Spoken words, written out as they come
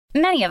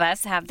Many of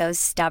us have those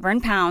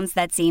stubborn pounds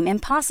that seem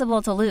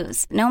impossible to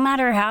lose, no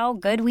matter how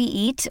good we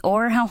eat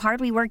or how hard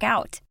we work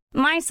out.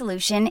 My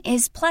solution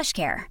is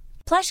PlushCare.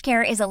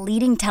 PlushCare is a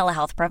leading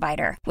telehealth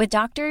provider with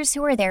doctors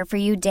who are there for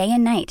you day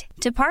and night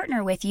to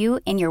partner with you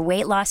in your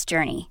weight loss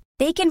journey.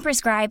 They can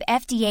prescribe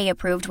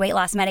FDA-approved weight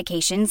loss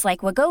medications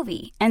like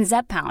Wegovy and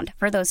Zepbound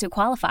for those who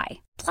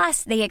qualify.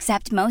 Plus, they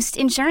accept most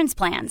insurance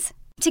plans.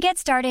 To get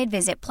started,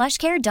 visit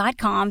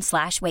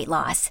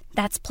plushcare.com/weightloss.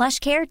 That's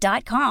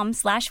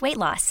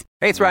plushcare.com/weightloss.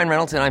 Hey, it's Ryan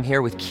Reynolds, and I'm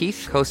here with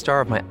Keith,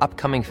 co-star of my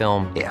upcoming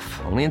film, If,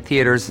 only in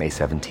theaters May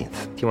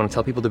 17th. Do you want to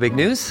tell people the big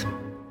news?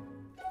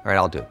 All right,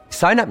 I'll do it.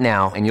 Sign up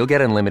now and you'll get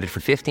unlimited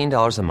for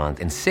 $15 a month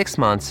and 6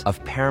 months of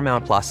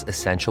Paramount Plus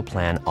Essential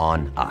Plan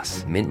on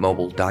us.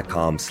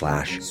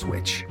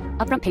 MintMobile.com/switch.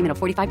 Upfront payment of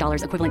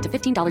 $45 equivalent to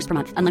 $15 per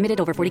month. Unlimited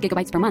over 40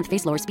 gigabytes per month.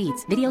 Face lower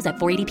speeds. Videos at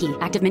 480p.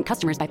 Active Mint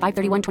customers by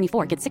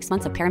 531.24 get 6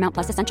 months of Paramount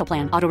Plus Essential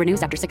Plan. Auto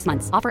renews after 6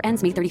 months. Offer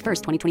ends May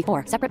 31st,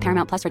 2024. Separate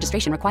Paramount Plus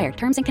registration required.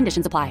 Terms and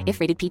conditions apply if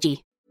rated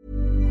PG.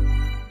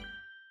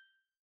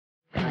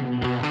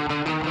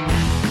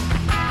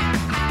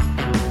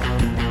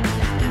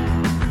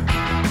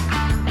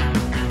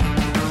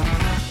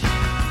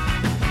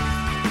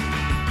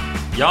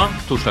 Ja,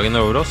 torsdagen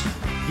over oss.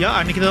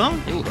 Ja, den ikke det da?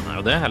 Jo, den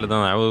jo det. Eller den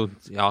jo,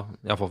 ja,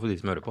 I hvert fall for de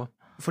som hører på.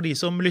 For de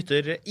som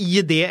lytter,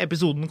 i det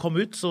episoden kom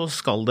ut, så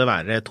skal det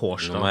være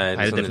torsdag, her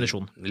I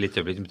definisjonen. Litt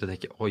øyeblikk begynte å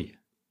tenke, oi,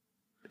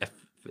 jeg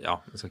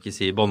skal ikke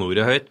si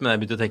bannordet høyt, men jeg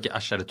begynte å tenke,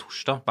 æsj, det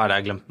torsdag? Hva det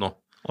jeg glemt nå?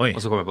 Oi. Og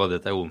så kom jeg på at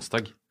dette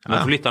onsdag.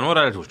 Men for lytteren vår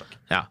det torsdag.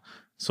 Ja,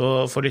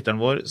 så for lytteren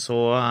vår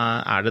så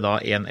det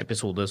da en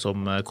episode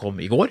som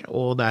kom I går,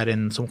 og det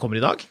en som kommer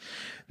I dag.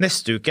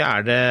 Neste uke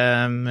det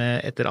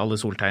etter alle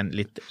soltegn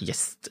litt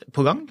gjest på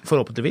gang,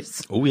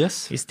 forhåpentligvis. Oh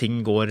yes. Hvis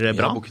ting går bra. Jeg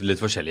har booket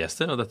litt forskjellige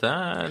gjester, og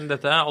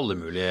dette alle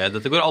mulige,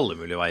 dette går alle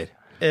mulige veier.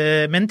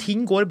 Men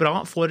ting går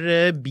bra for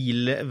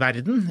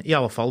bilverden, I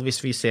alle fall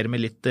hvis vi ser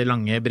med litt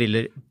lange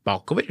briller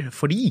bakover,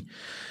 fordi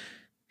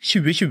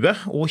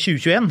 2020 og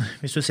 2021,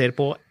 hvis du ser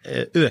på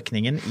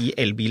økningen I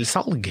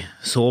elbilsalg,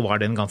 så var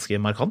den ganske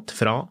markant,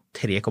 fra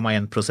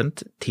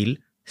 3,1% til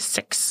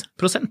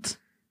 6%.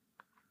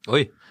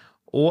 Oi.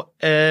 Og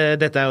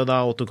dette jo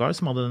da Autocar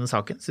som hadde denne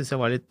saken, synes jeg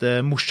var litt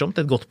morsomt,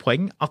 et godt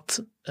poeng, at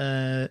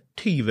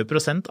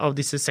 20% av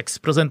disse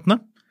 6%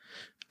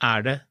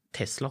 det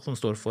Tesla som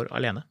står for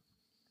alene.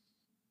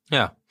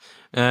 Ja,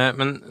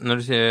 men når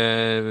du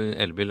sier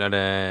elbil,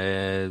 det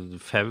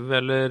FEV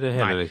eller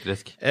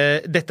helelektrisk?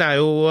 Dette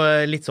jo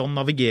litt sånn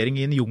navigering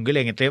I en jungel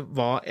egentlig,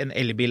 hva en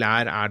elbil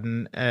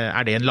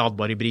det en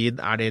ladbar hybrid,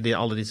 det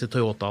alle disse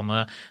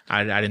Toyotaene,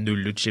 det en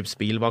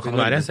nullutslippsbil, hva kan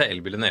det være? Når du sier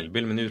elbil en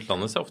elbil, men I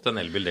utlandet så ofte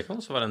en elbil, det kan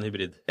også være en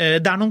hybrid.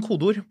 Det noen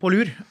kodeord på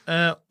lur,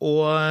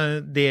 og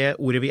det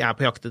ordet vi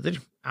på jakt etter,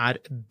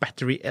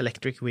 Battery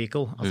Electric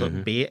Vehicle, altså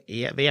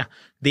BEV.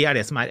 Det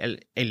det som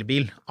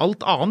elbil. Alt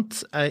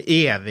annet,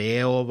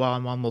 EV og hva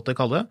man måtte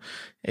kalle det,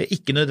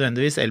 ikke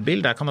nødvendigvis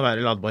elbil, der kan det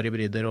være ladbare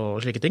hybrider og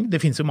slike ting. Det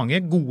finnes jo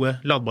mange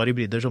gode ladbare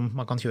hybrider som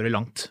man kan kjøre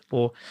langt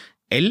på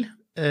el,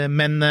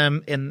 men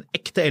en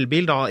ekte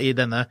elbil da I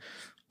denne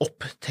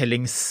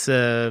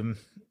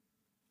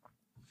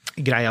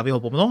opptellingsgreia vi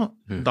holder på med nå,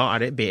 da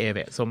det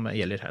BEV som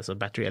gjelder, altså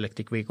Battery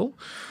Electric Vehicle.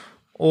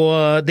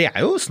 Og det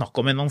jo snakk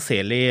om en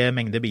anselig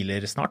mengde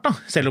biler snart da,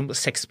 selv om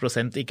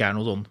 6% ikke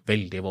noe sånn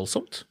veldig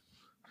voldsomt.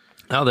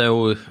 Ja, det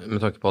jo med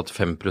tanke på at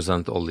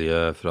 5%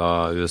 olje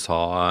fra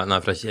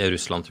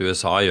Russland til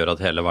USA gjør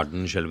at hele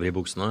verden skjelver I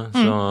buksene,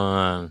 så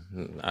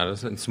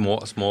det små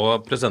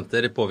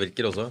prosenter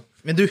påvirker også.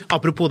 Men du,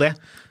 apropos det,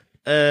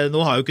 nå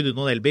har jo ikke du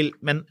noen elbil,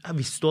 men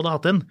hvis du hadde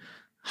hatt en,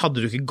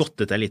 hadde du ikke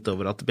gåttet deg litt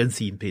over at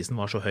bensinprisen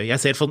var så høy?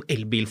 Jeg ser sånn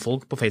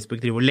elbilfolk på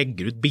Facebook driver og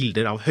legger ut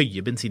bilder av høye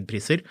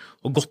bensinpriser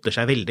og godter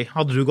seg veldig.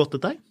 Hadde du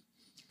godtet deg?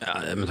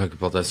 Ja, med tanke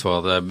på at jeg så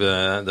at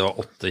det var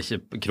 8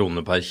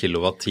 kroner per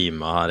kilowatt-time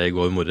her I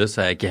går morges,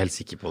 så jeg ikke helt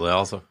sikker på det,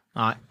 altså.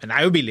 Nei, men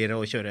det jo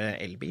billigere å kjøre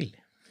elbil.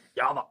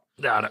 Ja da,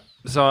 det det.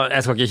 Så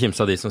jeg skal ikke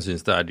kimse av de som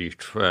synes det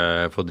dyrt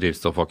for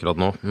drivstoff akkurat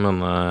nå, men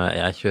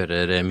jeg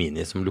kjører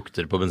Mini som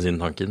lukter på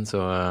bensintanken,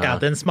 så... Ja,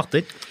 den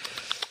smatter.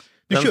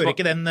 Du kjører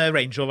ikke den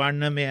Range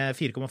Roveren med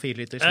 4,4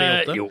 liters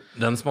V8? Jo,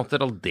 den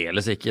smatter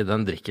aldeles ikke.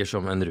 Den drikker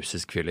som en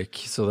russisk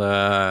fyllik, så det...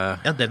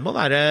 Ja, den må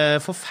være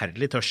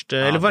forferdelig tørst,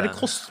 eller være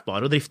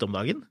kostbar å drifte om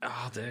dagen?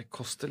 Ja, det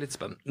koster litt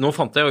spenn. Nå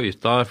fant jeg jo ut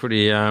da,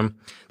 fordi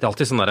det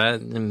alltid sånn der,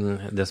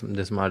 det som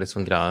litt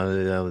sånn greia,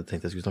 jeg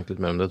tenkte jeg skulle snakke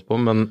litt mer om det etterpå,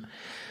 men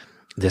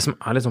det som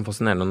litt sånn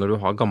fascinerende når du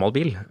har gammel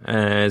bil,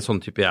 sånn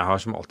type jeg har,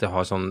 som alltid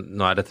har sånn,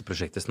 nå dette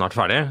prosjektet snart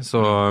ferdig,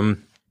 så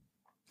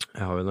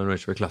jeg har jo den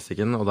Range Rover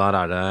Classicen, og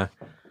der det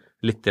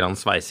litt grann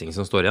sveising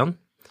som står igjen.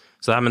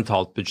 Så det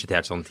mentalt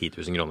budsjettert sånn 10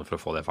 000 kroner for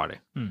å få det ferdig.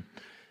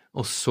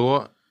 Og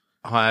så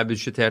har jeg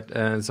budsjettert,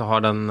 så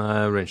har den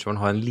Range Roveren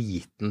en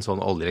liten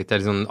sånn oljerekt. Det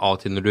liksom av og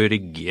til når du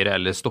rygger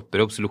eller stopper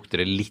opp, så lukter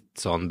det litt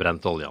sånn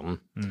brent olje av den.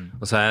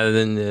 Og så har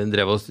jeg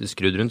drevet og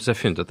skrudd rundt, så jeg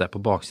har funnet at det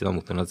på baksiden av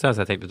motoren. Så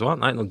jeg tenkte, vet du hva?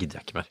 Nei, nå gidder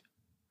jeg ikke mer.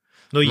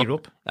 Nå gir du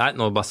opp? Nei,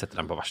 nå bare setter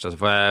jeg den på verste. Så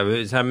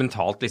jeg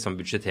mentalt liksom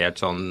budsjettert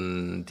sånn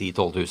 10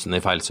 000-12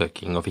 000 I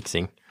feilsøking og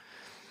fiksing.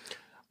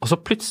 Og så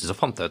plutselig så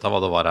fant jeg ut av hva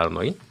det var her om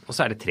dagen, og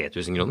så er det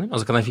 3000 kroner,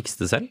 og så kan jeg fikse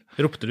det selv.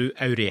 Ropte du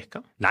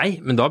Eureka? Nei,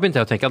 men da begynte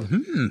jeg å tenke at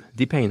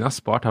de pengene jeg har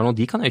spart her nå,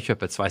 de kan jeg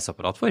kjøpe et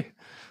sveiseapparat for.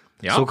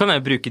 Ja. Så kan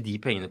jeg bruke de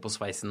pengene på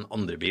sveisen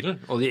andre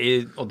bilen, og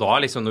da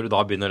liksom, når du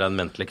da begynner den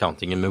mental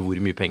accountingen med hvor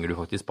mye penger du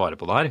faktisk sparer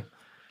på det her,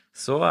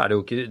 så er det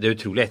jo ikke, det er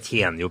utrolig, jeg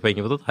tjener jo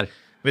penger på det her.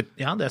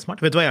 Ja, det er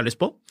smart. Vet du hva jeg har lyst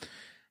på?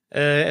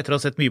 Etter å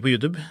ha sett mye på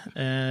YouTube,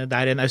 det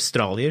er en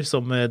australier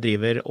som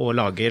driver og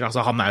lager,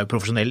 altså han er jo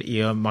profesjonell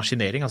i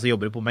maskinering, altså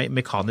jobber på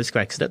mekanisk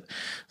verksted.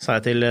 Sa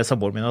jeg til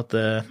samboeren min at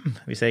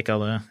hvis jeg ikke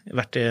hadde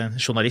vært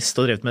journalist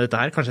og drevet med dette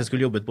her, kanskje jeg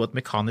skulle jobbet på et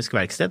mekanisk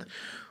verksted.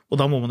 Og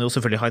da må man jo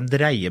selvfølgelig ha en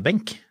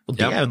dreiebenk, og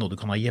det er jo noe du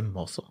kan ha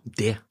hjemme også.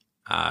 Det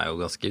er jo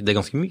det er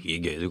ganske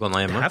mye gøy du kan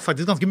ha hjemme. Det er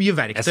faktisk ganske mye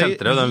verktøy. Jeg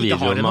sendte deg den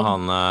videoen med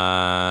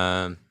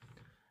han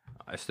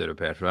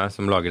østeuropeer, tror jeg,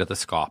 som lager dette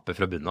skapet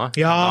fra bunnen av.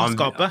 Ja,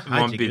 skapet.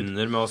 Man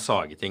begynner med å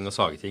sage ting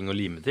og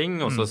lime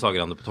ting, og så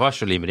sager han det på tvers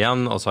og limer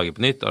igjen, og sager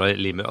på nytt, og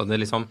limer, og det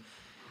er liksom,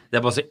 det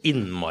er bare så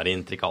innmari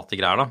intrikate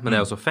greier da, men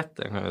det er jo så fett.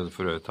 Jeg kan jo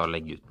for å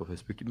legge ut på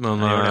Facebook,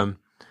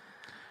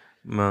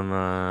 men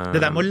det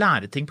der med å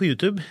lære ting på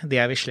YouTube, det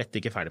er vi slett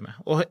ikke ferdig med,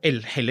 og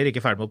heller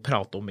ikke ferdig med å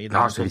prate om i denne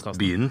podcasten. Jeg har så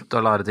vidt begynt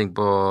å lære ting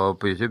på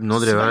YouTube.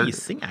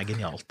 Sveising er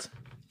genialt.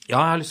 Ja,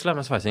 jeg har lyst til å lære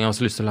meg sveising. Jeg har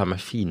også lyst til å lære meg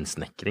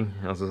finsnekring.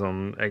 Altså sånn,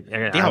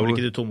 det har vel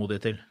ikke du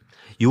tålmodighet til?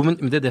 Jo, men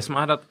det er det som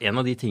er at en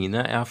av de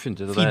tingene jeg har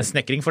funnet ut...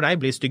 Finsnekring for deg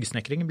blir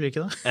styggsnekring, blir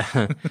ikke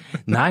det?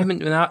 Nei,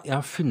 men jeg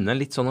har funnet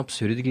litt sånn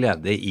absurd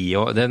glede i,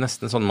 og det er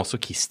nesten sånn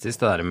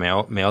masochistisk det der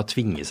med å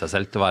tvinge seg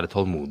selv til å være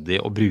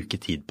tålmodig og bruke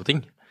tid på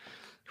ting.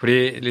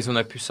 Fordi liksom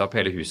når jeg pusset opp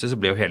hele huset, så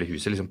ble jo hele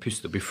huset liksom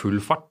pustet opp i full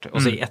fart, og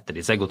så etter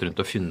det så har jeg gått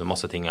rundt og funnet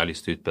masse ting jeg har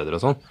lyst til å utbedre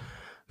og sånn.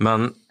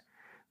 Men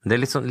det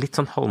er litt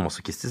sånn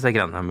halvmasochistisk, det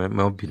greiene her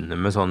med å begynne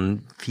med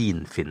sånn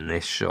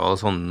finfinish og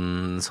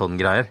sånn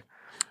greier.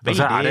 Og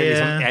så er det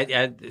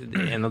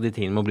liksom, en av de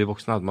tingene med å bli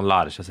voksen er at man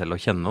lærer seg selv å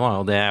kjenne,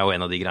 og det er jo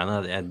en av de greiene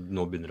jeg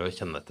nå begynner å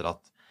kjenne etter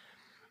at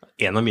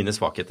en av mine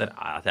svakheter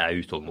er at jeg er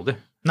utålmodig.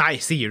 Nei,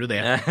 sier du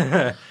det?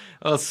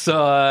 Men så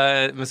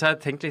har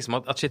jeg tenkt liksom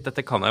at shit,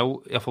 dette kan jeg jo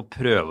i hvert fall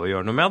prøve å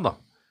gjøre noe med da.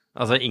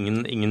 Altså,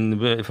 ingen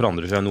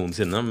forandrer seg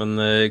noensinne, men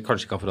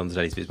kanskje kan forandre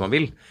seg litt hvis man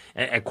vil.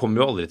 Jeg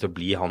kommer jo aldri til å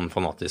bli han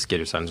fanatiske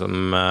russeren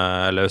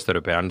eller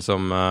østeuropeeren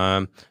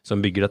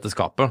som bygger dette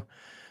skapet.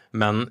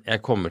 Men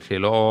jeg kommer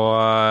til å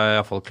i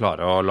hvert fall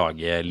klare å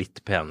lage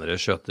litt penere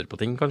skjøter på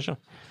ting, kanskje.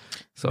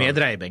 Så, med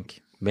dreiebenk.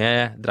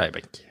 Med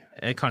dreiebenk.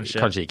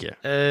 Kanskje ikke.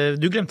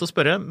 Du glemte å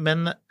spørre,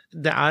 men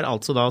det er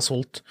altså da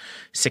solgt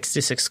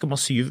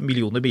 66,7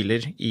 millioner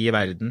biler i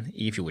verden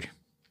i fjor.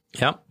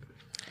 Ja.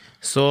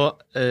 Så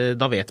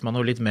da vet man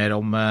jo litt mer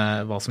om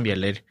hva som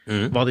gjelder,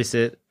 hva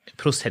disse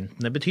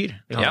prosentene betyr.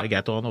 Det kan være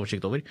greit å ha en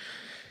oversikt over.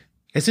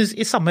 Jeg synes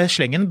i samme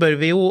slengen bør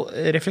vi jo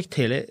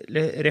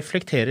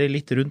reflektere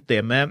litt rundt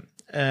det med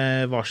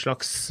hva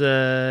slags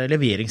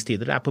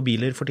leveringstider det er på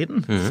biler for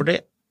tiden. For det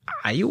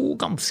er jo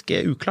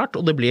ganske uklart,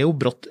 og det ble jo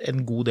brått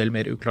en god del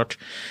mer uklart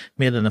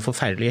med denne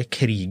forferdelige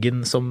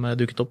krigen som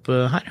dukket opp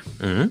her.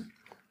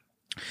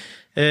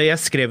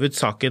 Jeg skrev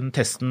ut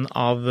testen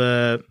av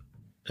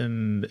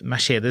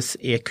Mercedes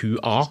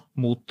EQA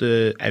mot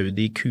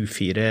Audi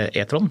Q4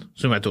 e-tron,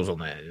 som er to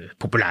sånne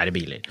populære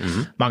biler.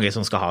 Mange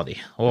som skal ha de.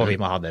 Vi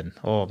må ha den.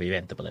 Vi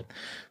venter på den.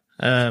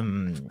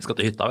 Skal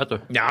til hytta, vet du.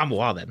 Ja,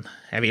 må ha den.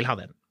 Jeg vil ha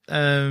den.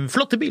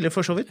 Flotte biler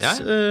for så vidt. Ja.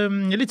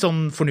 Litt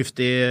sånn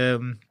fornuftig,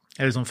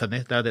 eller sånn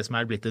funny. Det er det som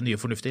er blitt det nye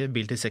fornuftige.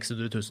 Bil til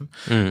 600 000.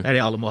 Det er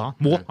det alle må ha.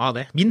 Må ha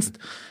det,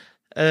 minst.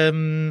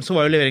 Så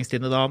var jo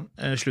leveringstidene da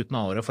slutten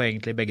av året for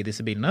egentlig begge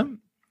disse bilene.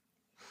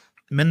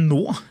 Men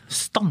nå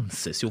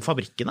stanses jo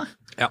fabrikkene.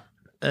 Ja.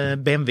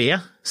 BMW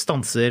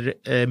stanser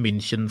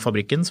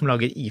München-fabrikken, som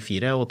lager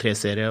I4 og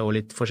 3-serie og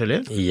litt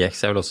forskjellige.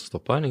 iX er vel også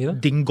stoppet her, ikke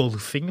det?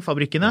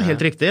 Dingolfing-fabrikken,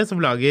 helt riktig,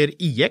 som lager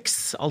iX.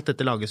 Alt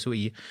dette lages jo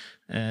i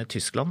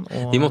Tyskland.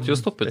 Og de måtte jo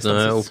stoppe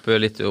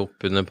litt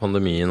opp under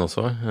pandemien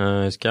også,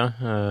 husker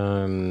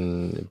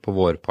jeg. På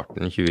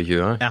vårparten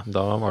 2020. Ja.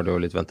 Da var det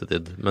jo litt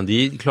ventetid. Men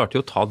de klarte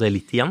jo å ta det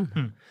litt igjen.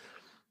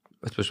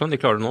 Spørsmål, de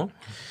klarer det nå?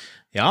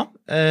 Ja,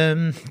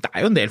 det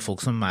er jo en del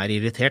folk som er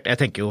irritert. Jeg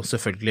tenker jo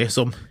selvfølgelig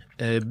som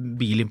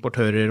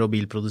bilimportører og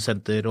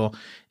bilprodusenter og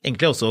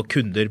egentlig også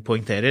kunder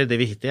poengterer. Det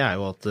viktige er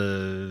jo at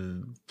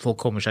folk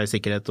kommer seg i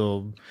sikkerhet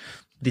og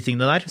de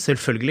tingene der.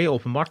 Selvfølgelig,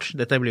 åpenbart.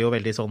 Dette blir jo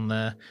veldig sånn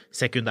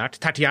sekundært,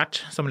 tertiært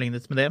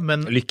sammenlignet med det.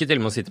 Men lykke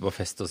til med å sitte på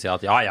fest og si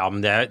at ja,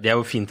 men det er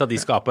jo fint at de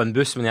skal på en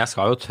buss, men jeg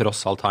skal jo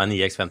tross alt ha en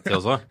iX50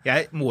 også.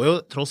 Jeg må jo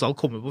tross alt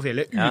komme på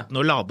fjellet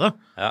uten å lade.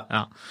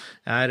 Ja.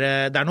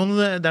 Det er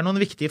noen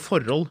viktige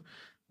forhold.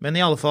 Men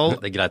i alle fall...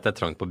 Det er greit det er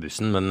trangt på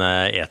bussen, men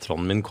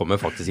e-tronen min kommer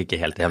faktisk ikke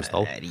helt til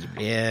Hemsedal.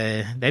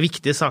 Det er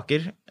viktige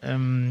saker,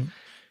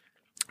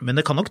 men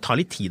det kan nok ta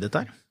litt tid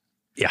dette her.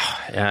 Ja,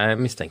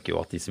 jeg mistenker jo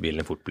at disse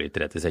bilene fort blir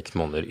 3-6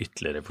 måneder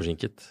ytterligere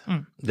forsinket.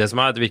 Det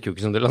som det virker jo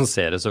ikke som det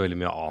lanserer så veldig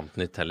mye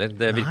annet nytt heller.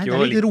 Det er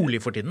litt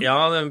rolig for tiden. Ja,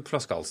 den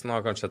flaskehalsen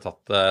har kanskje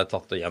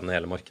tatt igjen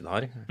hele markedet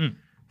her.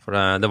 For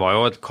det var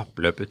jo et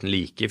kappløp uten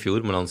like I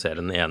fjor med å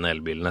lansere den ene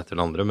elbilen etter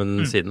den andre,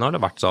 men siden har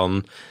det vært sånn,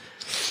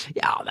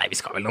 ja, nei, vi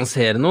skal vel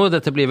lansere noe,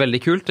 dette blir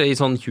veldig kult I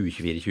sånn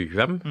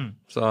 2024-2025,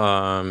 så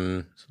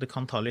det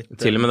kan ta litt...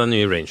 Til og med den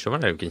nye Range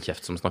Roveren er jo ikke en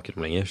kjeft som snakker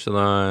om lenger, så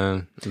den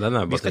er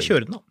bare... Vi skal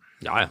kjøre den da.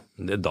 Ja,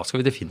 da skal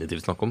vi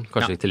definitivt snakke om.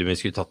 Kanskje til og med vi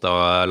skulle tatt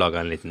og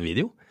laget en liten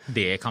video?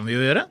 Det kan vi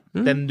jo gjøre.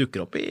 Den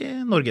dukker opp I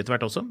Norge etter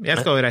hvert også.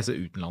 Jeg skal jo reise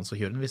utenlands og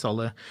kjøre den, hvis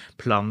alle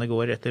planene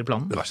går etter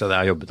planen. Det verste er at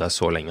jeg har jobbet der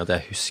så lenge at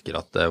jeg husker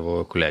at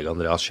vår kollega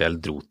Andreas Scheel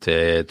dro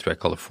til, tror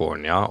jeg,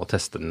 California og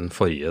testet den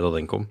forrige da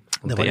den kom.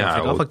 Og det var I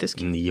Afrika,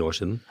 faktisk. 9 år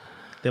siden.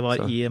 Det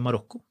var I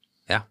Marokko.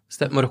 Ja,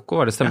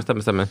 Marokko var det, stemmer.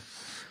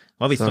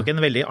 Det var visst nok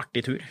en veldig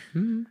artig tur.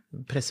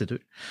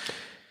 Pressetur.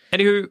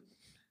 Anywho,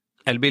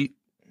 elbil.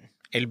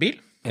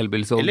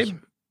 Elbilsalg. Eller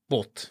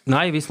båt?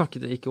 Nei, vi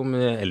snakket ikke om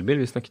elbil,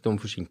 vi snakket om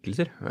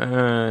forsinkelser.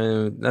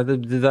 Det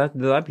der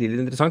blir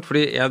litt interessant,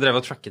 fordi jeg drev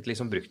og tracket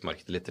liksom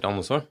bruktmarkedet litt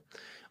også.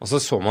 Og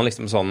så man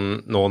liksom sånn,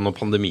 nå når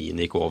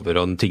pandemien gikk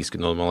over og ting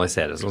skulle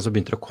normaliseres, så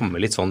begynte det å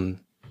komme litt sånn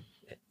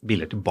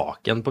biler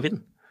tilbake igjen på Finn.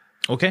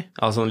 Ok.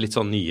 Altså litt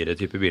sånn nyere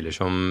type biler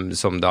som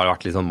det har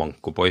vært litt sånn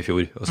manko på I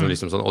fjor. Og så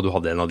liksom sånn, du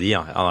hadde en av de,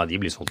 ja, nei, de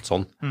blir solgt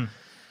sånn.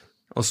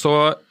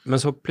 Men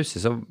så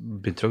plutselig så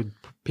begynte det å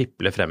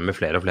pipple frem med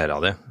flere og flere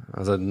av de.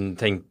 Altså,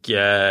 tenk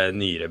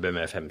nyere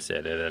BMW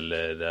 5-serier,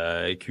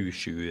 eller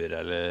Q7-er,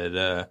 eller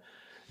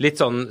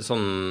litt sånn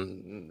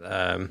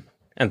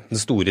enten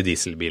store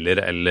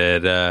dieselbiler,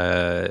 eller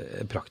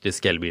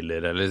praktiske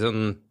elbiler, eller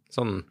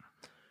sånn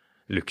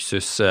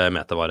luksus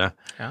metavare.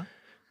 Ja.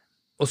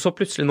 Og så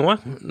plutselig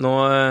nå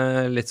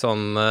litt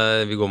sånn,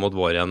 vi går mot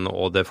vår igjen,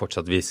 og det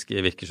fortsatt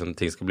virker som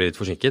ting skal bli litt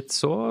forsinket,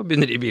 så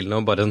begynner de bilene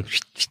å bare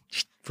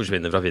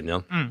forsvinner fra Finn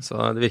igjen. Så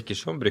det virker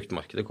som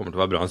bruktmarkedet kommer til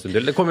å være bra en stund.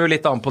 Det kommer jo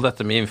litt an på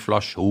dette med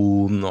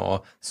inflasjon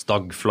og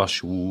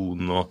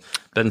stagflasjon og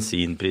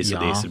bensinpris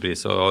og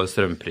dieselpris og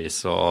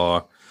strømpris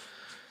og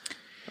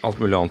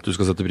alt mulig annet du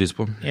skal sette pris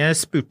på. Jeg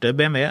spurte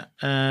BMW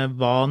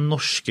hva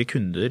norske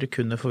kunder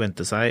kunne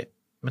forvente seg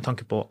med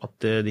tanke på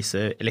at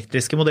disse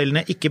elektriske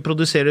modellene ikke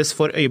produseres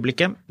for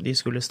øyeblikket. De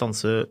skulle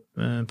stanse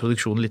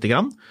produksjonen litt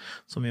grann,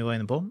 som vi var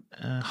inne på.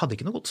 Hadde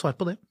ikke noe godt svar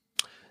på det.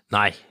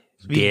 Nei,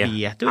 det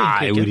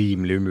er jo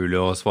rimelig umulig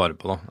å svare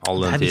på da.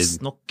 Det er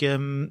visst nok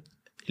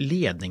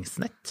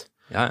ledningsnett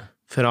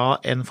fra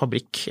en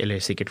fabrikk,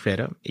 eller sikkert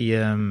flere, I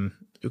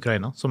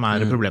Ukraina, som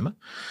problemet.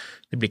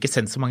 Det blir ikke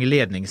sendt så mange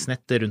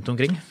ledningsnett rundt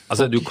omkring.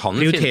 Altså, du kan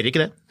prioriterer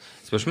ikke det.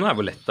 Spørsmålet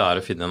hvor lett det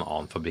å finne en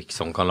annen fabrikk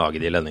som kan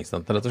lage de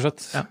ledningsnettene, rett og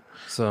slett. Ja.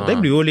 Det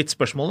blir jo litt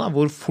spørsmål da,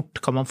 hvor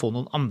fort kan man få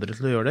noen andre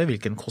til å gjøre det,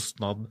 hvilken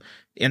kostnad.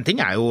 En ting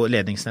er jo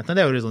ledningsnettene,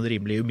 det er jo litt sånn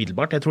rimelig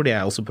umiddelbart. Jeg tror det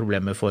er også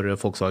problemet for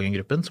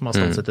Volkswagen-gruppen, som har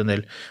stanset en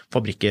del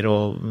fabrikker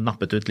og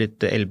nappet ut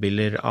litt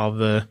elbiler av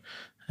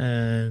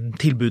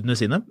tilbudene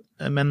sine.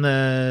 Men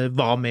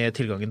hva med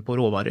tilgangen på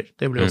råvarer?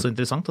 Det blir også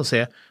interessant å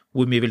se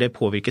hvor mye vil det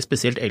påvirke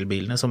spesielt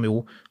elbilene, som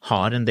jo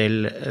har en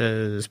del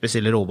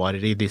spesielle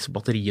råvarer I disse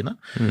batteriene.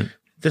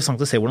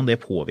 Interessant å se hvordan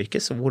det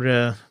påvirkes, og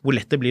hvor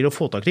lett det blir å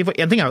få tak I.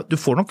 For en ting er jo, du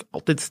får nok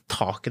alltid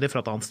tak I det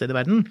fra et annet sted I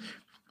verden,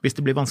 hvis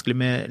det blir vanskelig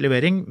med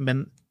levering,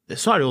 men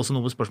så er det jo også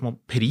noe spørsmål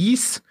om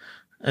pris,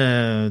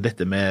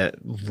 dette med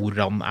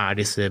hvordan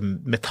disse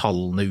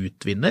metallene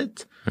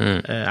utvinnet,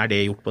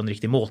 det gjort på en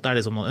riktig måte,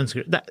 det som man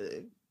ønsker?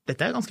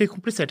 Dette ganske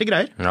kompliserte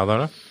greier. Ja, det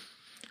det.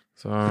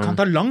 Så... Det kan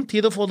ta lang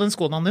tid å få den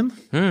skånen din.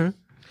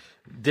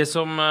 Det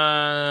som...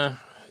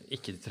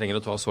 ikke trenger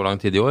å ta så lang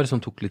tid I år,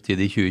 som tok litt tid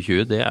I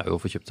 2020, det jo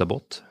å få kjøpt seg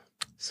båt.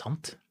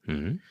 Sant.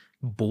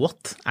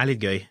 Båt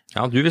litt gøy.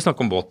 Ja, du vil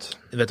snakke om båt.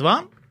 Vet du hva?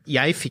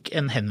 Jeg fikk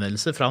en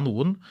henvendelse fra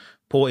noen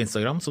på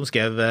Instagram som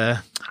skrev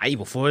 «Hei,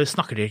 hvorfor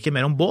snakker dere ikke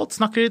mer om båt?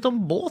 Snakker dere litt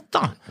om båt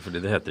da?» Fordi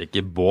det heter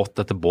ikke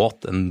båt etter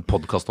båt, en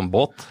podcast om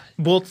båt.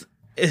 Båt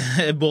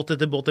etter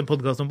båt, en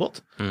podcast om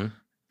båt.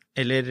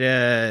 Eller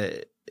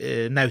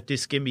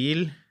nautiske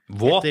mil.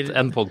 Båt,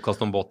 en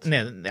podcast om båt.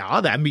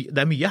 Ja, det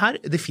mye her.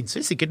 Det finnes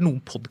vel sikkert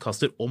noen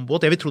podcaster om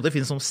båt. Jeg vil tro det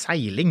finnes om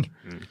seiling.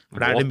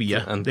 For der det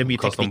mye. En det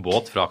mye podcast om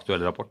båt fra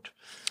Aktuell Rapport.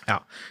 Ja,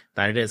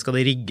 der skal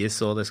det rigges,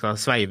 og det skal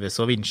sveives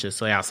og vinsjes,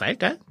 og jeg har seilt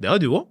det. Det har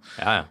du også.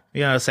 Ja.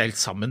 Vi har seilt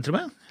sammen, tror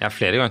jeg. Jeg har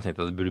flere ganger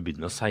tenkt at jeg burde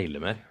begynne å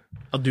seile mer.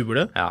 At du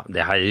burde? Ja,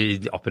 det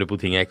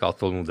apropos ting jeg ikke har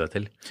hatt tålmodighet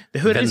til.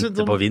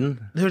 Vente på vind.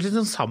 Det høres litt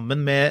sånn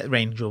sammen med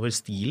Range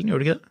Rover-stilen,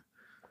 gjør det ikke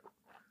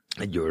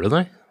det? Gjør det,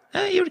 nei?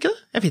 Ja, gjør det ikke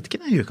det? Jeg vet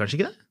ikke, jeg gjør kanskje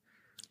ikke det.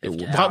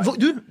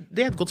 Du,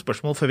 det et godt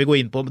spørsmål før vi går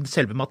inn på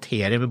selve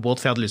materien med båt,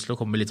 for jeg hadde lyst til å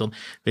komme med litt sånn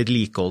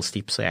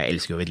vedlikeholdstips, og jeg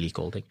elsker jo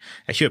vedlikehold ting.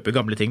 Jeg kjøper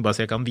gamle ting bare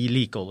så jeg kan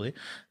vedlikeholde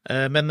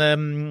dem. Men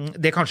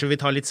det kanskje vi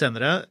tar litt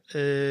senere.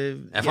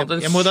 Jeg fant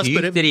en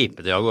sykt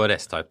ripete Jaguar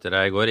S-Type til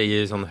deg I går I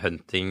sånn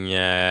hunting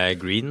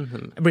green.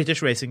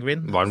 British Racing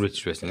Green. Var det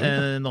British Racing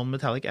Green?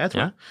 Non-metallic, jeg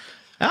tror.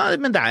 Ja,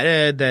 men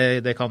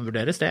det kan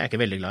vurderes, det jeg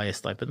ikke veldig glad I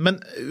S-Typen.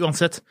 Men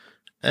uansett,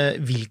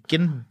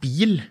 hvilken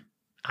bil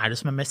det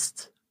som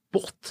mest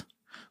båt?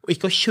 Og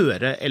ikke å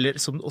kjøre eller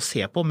å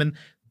se på, men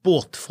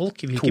båtfolk,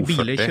 hvilke 240.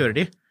 Biler kjører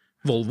de?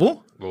 Volvo?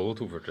 Volvo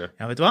 240.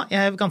 Ja, vet du hva?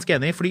 Jeg ganske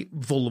enig, fordi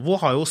Volvo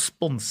har jo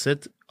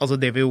sponset, altså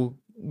det vi jo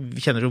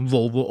kjenner som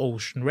Volvo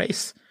Ocean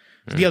Race,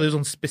 Så de hadde jo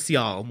sånne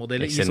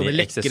spesialmodeller i sånne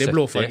lekre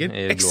blåfarger.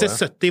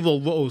 XC70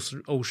 Volvo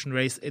Ocean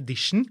Race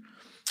Edition.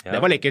 Ja.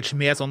 Det var lekkert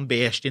med sånn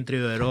beige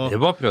interiør og... Det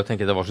var prøv å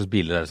tenke hva slags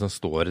biler der som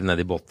står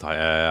nede i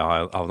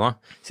båthavna.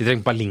 Så jeg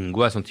tenker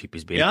Balingo sånn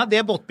typisk bil. Ja, det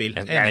bil.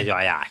 Jeg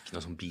ikke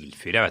noe sånn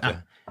bilfyr, jeg vet du.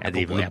 Jeg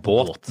driver med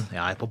båt.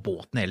 Ja, jeg på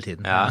båten hele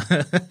tiden. Ja.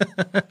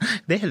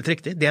 Det helt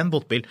riktig, det en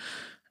båtbil.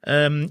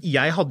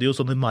 Jeg hadde jo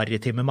sånne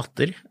maritime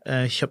matter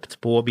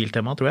kjøpt på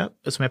Biltema, tror jeg,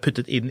 som jeg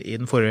puttet inn i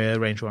den forrige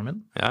Range Roveren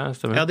min. Ja,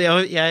 stemmer.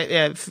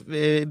 Jeg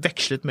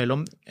vekslet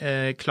mellom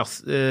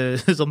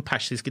sånn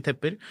persiske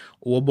tepper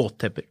og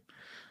båttepper.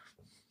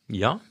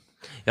 Ja,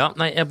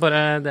 nei, det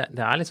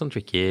litt sånn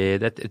tricky,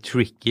 det et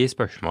tricky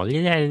spørsmål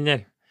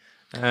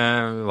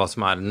hva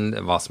som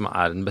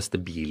den beste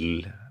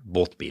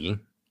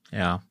båtbilen.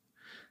 Ja,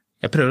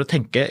 jeg prøver å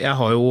tenke, jeg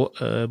har jo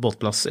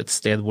båtplass et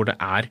sted hvor det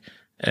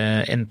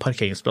en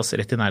parkeringsplass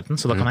rett i nærheten,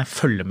 så da kan jeg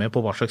følge med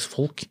på hva slags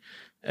folk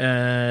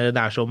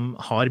det som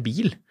har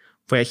bil,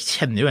 for jeg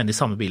kjenner jo en de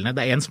samme bilene.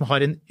 Det en som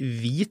har en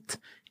hvit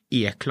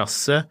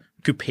E-klasse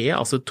kupé,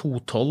 altså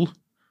 212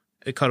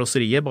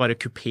 karosseriet, bare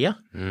kupé.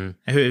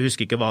 Jeg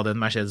husker ikke hva den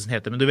Mercedesen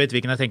heter, men du vet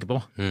hvilken jeg tenker på.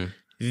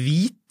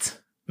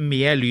 Hvit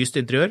med lyst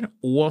interiør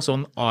og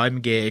sånn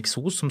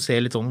AMG-eksos som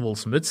ser litt sånn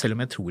voldsom ut, selv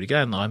om jeg tror ikke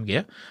det en AMG.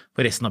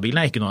 For resten av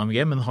bilen ikke noe AMG,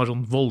 men har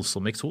sånn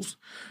voldsom eksos.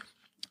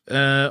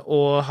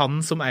 Og han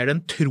som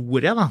den tror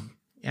jeg da,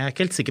 jeg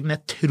ikke helt sikker, men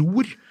jeg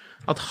tror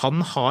at han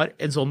har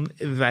en sånn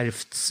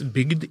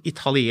verftsbygd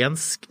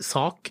italiensk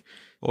sak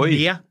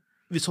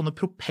med sånne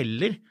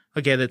propeller.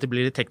 Ok, dette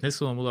blir litt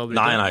teknisk, så nå må du avbryte.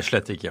 Nei,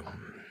 slett ikke.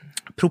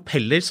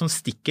 Propeller som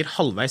stikker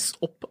halvveis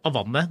opp av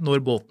vannet når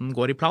båten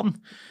går i plan.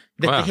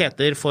 Dette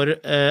heter for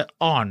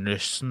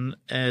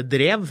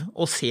Arnesen-drev,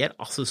 og ser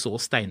altså så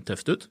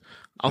steintøft ut.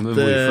 Men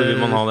hvorfor vil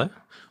man ha det?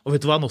 Og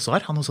vet du hva han også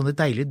har? Han har sånne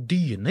deilige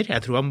dyner.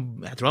 Jeg tror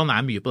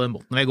han mye på den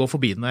båten. Jeg går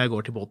forbi den når jeg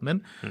går til båten min.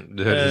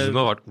 Du høres ut som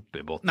du har vært oppe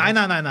i båten. Nei,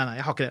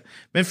 jeg har ikke det.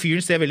 Men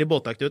fyren ser veldig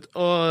båtaktig ut.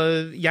 Og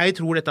jeg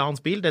tror dette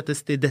hans bil.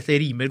 Dette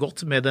rimer godt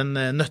med den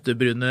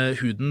nøttebrune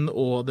huden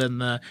og den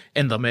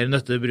enda mer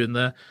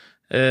nøttebrune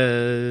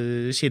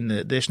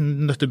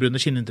nøttebrune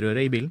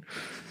skinninteriøret i bilen.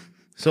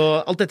 Så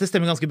alt dette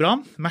stemmer ganske bra.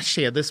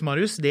 Mercedes,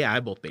 Marius, det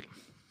båtbil.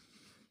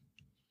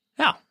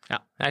 Ja,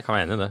 jeg kan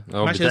være enig i det.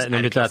 Nå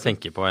begynte jeg å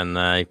tenke på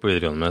gikk på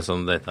videregående med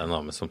sånn, dette en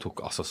dame som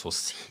tok altså så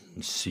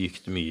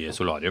sinnssykt mye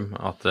solarium,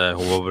 at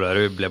hun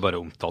ble bare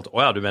omtalt.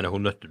 Åja, du mener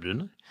hun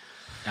nøttebrune?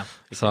 Ja.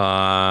 Så,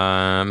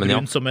 men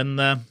brun som en...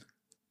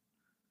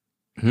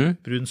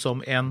 Brun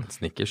som en...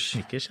 Snickers.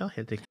 Snickers, ja,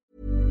 helt riktig.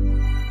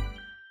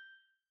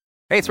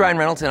 Hey, it's Ryan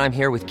Reynolds, and I'm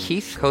here with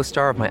Keith,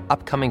 co-star of my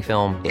upcoming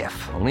film,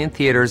 If, only in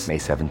theaters May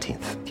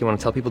 17th. Do you want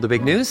to tell people the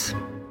big news?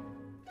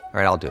 All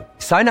right, I'll do it.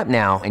 Sign up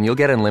now and you'll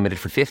get unlimited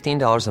for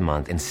 $15 a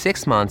month and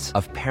 6 months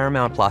of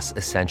Paramount Plus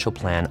Essential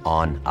Plan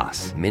on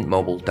us.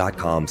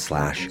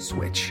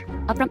 MintMobile.com/switch.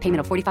 Upfront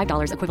payment of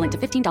 $45 equivalent to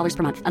 $15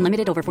 per month.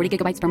 Unlimited over 40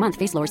 gigabytes per month.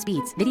 Face lower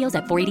speeds. Videos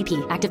at 480p.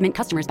 Active Mint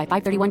customers by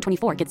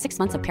 531.24 get 6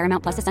 months of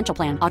Paramount Plus Essential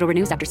Plan. Auto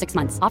renews after 6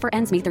 months. Offer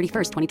ends May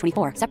 31st,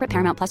 2024. Separate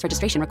Paramount Plus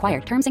registration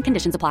required. Terms and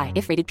conditions apply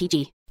if rated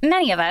PG.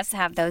 Many of us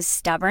have those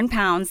stubborn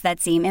pounds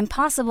that seem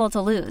impossible to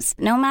lose,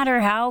 no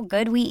matter how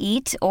good we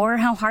eat or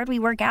how hard we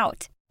work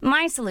out.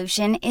 My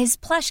solution is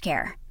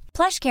PlushCare.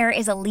 PlushCare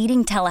is a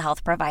leading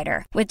telehealth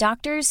provider with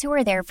doctors who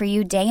are there for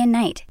you day and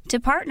night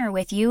to partner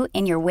with you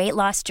in your weight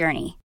loss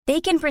journey.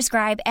 They can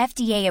prescribe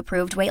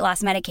FDA-approved weight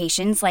loss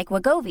medications like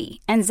Wegovy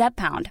and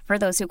Zepbound for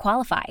those who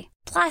qualify.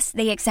 Plus,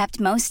 they accept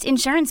most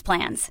insurance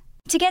plans.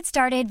 To get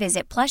started,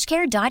 visit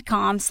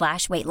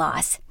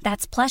plushcare.com/weightloss.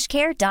 That's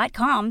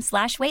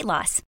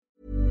plushcare.com/weightloss.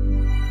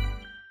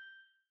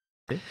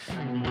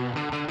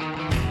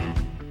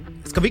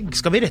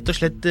 Skal vi rett og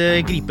slett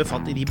gripe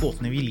fatt i de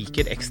båtene vi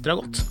liker ekstra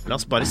godt? La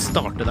oss bare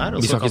starte der.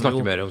 Vi skal ikke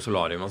snakke mer om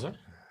solarium, altså?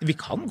 Vi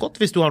kan godt,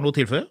 hvis du har noe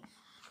tilføye.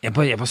 Jeg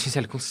bare synes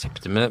hele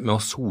konseptet med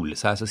å sole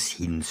seg så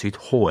sinnssykt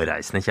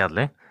hårreisende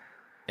kjedelig.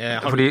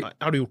 Har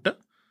du gjort det?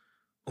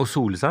 Å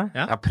sole seg?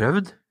 Ja. Jeg har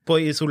prøvd.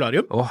 I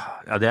solarium?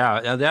 Ja, det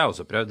har jeg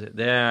også prøvd.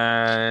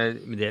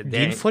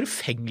 Din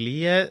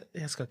forfengelige,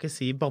 jeg skal ikke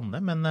si banne,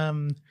 men...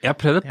 Jeg har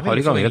prøvd et par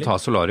ganger å ta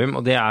solarium,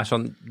 og det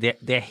sånn,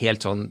 det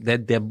helt sånn,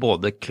 det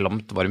både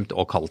klamt, varmt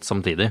og kaldt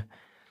samtidig.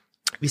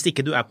 Hvis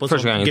ikke du på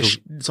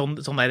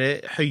sånn der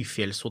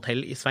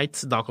høyfjellshotell i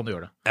Sveits, da kan du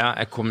gjøre det. Ja,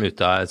 jeg kom ut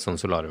av et sånn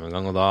solarium en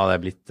gang, og da hadde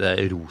jeg blitt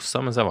rosa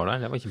mens jeg var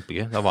der. Det var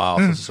kjempegøy. Da var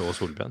jeg altså så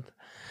solbrent.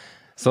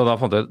 Så da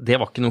fant jeg ut, det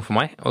var ikke noe for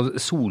meg. Og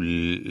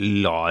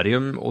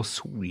solarium og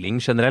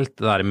soling generelt,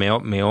 det der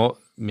med å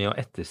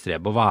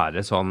etterstrebe å være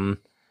sånn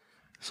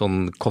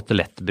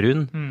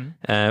kotelettbrun,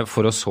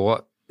 for å så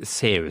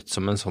se ut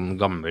som en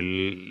sånn gammel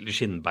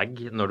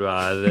skinnbag når du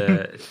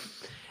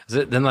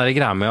altså den der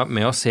greia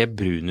med å se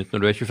brun ut når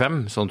du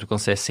 25, sånn at du kan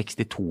se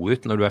 62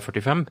 ut når du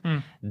 45,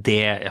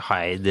 det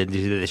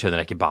skjønner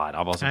jeg ikke bære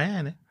av. Altså. Jeg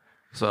enig.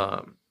 Så,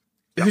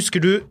 ja.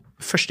 Husker du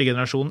første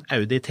generasjon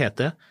Audi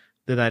TT?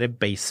 Det der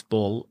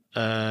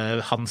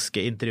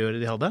baseball-hanske-interiøret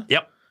de hadde?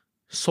 Ja.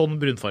 Sånn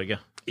brunfarge.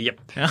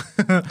 Jepp. Ja.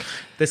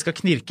 Det skal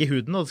knirke i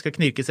huden, og det skal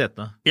knirke i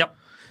setene. Ja.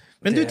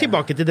 Men du,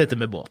 tilbake til dette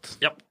med båt.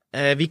 Ja.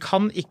 Vi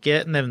kan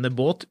ikke nevne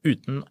båt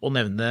uten å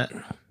nevne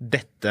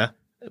dette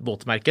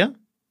båtmerket.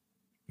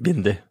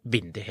 Vindy,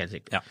 helt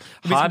riktig. Ja.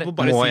 Her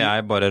må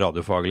jeg bare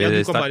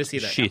radiofaglig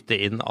skyte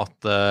inn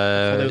at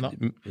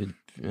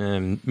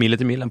Mil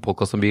etter mil, en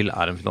podcast om bil,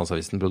 en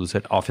Finansavisen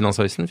produsert av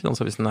Finansavisen.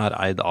 Finansavisen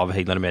eid av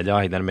Hegnar Media.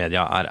 Hegnar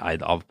Media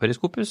eid av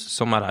Periskopus,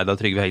 som eid av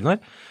Trygve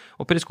Hegnar.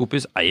 Og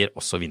Periskopus eier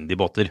også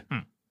Vindy-båter.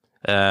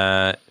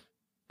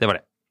 Det var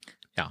det.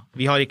 Ja,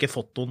 vi har ikke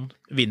fått noen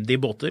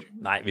Vindy-båter.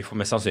 Nei, vi får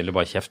mest sannsynlig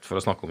bare kjeft for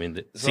å snakke om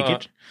Vindy.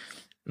 Sikkert.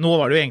 Nå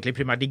var det jo egentlig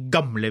primært de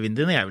gamle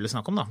Vindyene jeg ville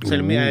snakke om da.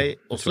 Selv om jeg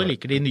også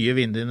liker de nye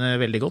Vindyene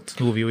veldig godt.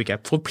 Noe vi jo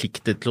ikke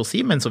forpliktet til å si,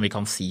 men som vi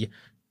kan si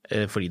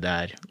fordi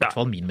det i hvert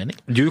fall min mening.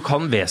 Du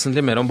kan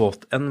vesentlig mer om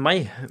båt enn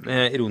meg.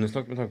 Ironisk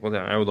nok, med tanke på at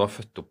jeg jo da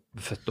født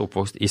og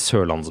oppvokst i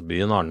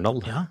Sørlandsbyen Arendal.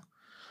 Ja.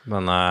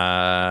 Men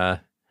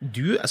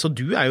du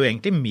jo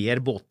egentlig mer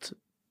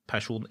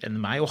båtperson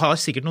enn meg, og har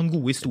sikkert noen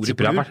gode historier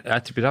på lur.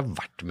 Jeg tipper jeg har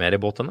vært mer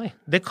i båt enn deg.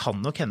 Det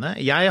kan nok hende.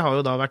 Jeg har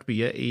jo da vært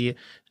mye i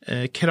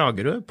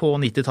Kragerø på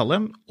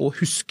 90-tallet, og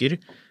husker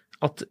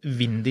at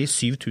Vindy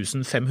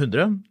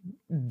 7500,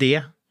 det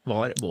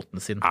var båten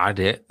sin.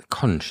 Det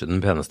kanskje den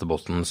peneste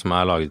båten som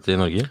laget i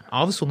Norge?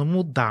 Av sånne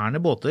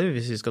moderne båter,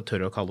 hvis vi skal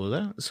tørre å kalle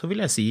det, så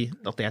vil jeg si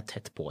at det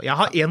tett på. Jeg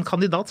har en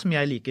kandidat som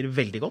jeg liker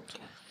veldig godt,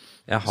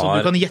 som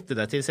du kan gjette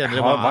deg til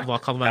senere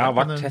hva kan være. Jeg har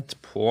vært tett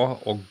på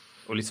å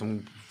liksom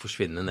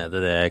forsvinne ned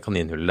i det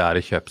kaninhullet det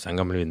å kjøpe seg en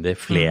gammel Vindy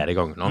flere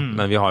ganger nå.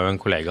 Men vi har jo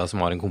en kollega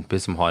som har en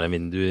kompis som har en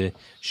Vindy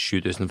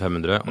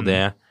 7500, og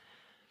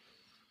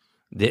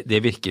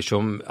det virker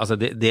som, altså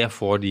det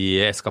får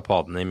de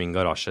eskapadene i min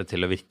garasje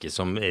til å virke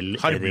som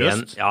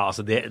harmløst. Ja,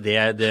 altså det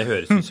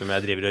høres ut som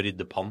jeg driver og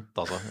rydder pant,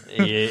 altså,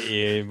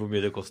 i hvor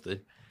mye det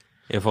koster.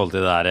 I forhold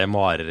til det der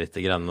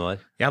marerittegreiene der.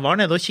 Jeg var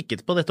nede og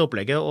kikket på dette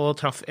opplegget og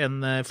traff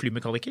en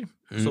flymekaniker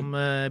som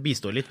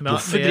bistår litt med...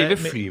 Hvorfor driver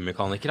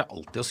flymekanikere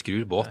alltid og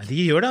skrur båt? De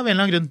gjør det av en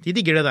eller annen grunn. De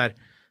digger det der.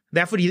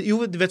 Det fordi,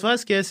 vet du hva,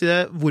 skal jeg si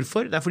det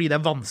hvorfor? Det fordi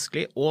det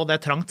vanskelig, og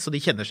det trangt, så de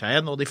kjenner seg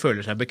igjen, og de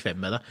føler seg bekvem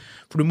med det.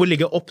 For du må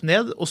ligge opp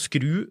ned og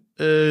skru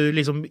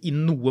liksom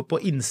inn noe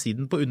på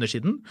innsiden, på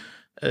undersiden.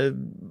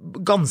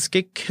 Ganske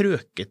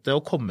krøkete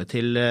å komme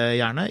til,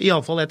 gjerne. I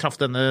alle fall, jeg traff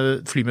denne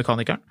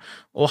flymekanikeren,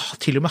 og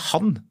til og med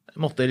han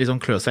måtte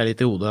liksom klø seg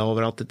litt i hodet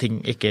over at ting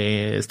ikke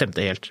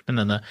stemte helt med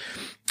denne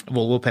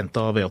Volvo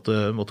Penta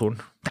V8-motoren.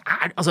 Det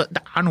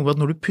noe med at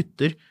når du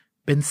putter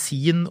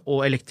bensin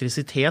og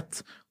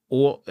elektrisitet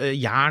og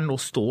jern og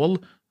stål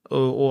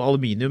og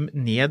aluminium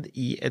ned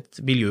i et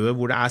miljø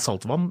hvor det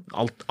saltvann,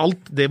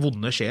 alt det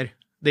vonde skjer.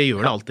 Det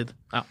gjør det alltid.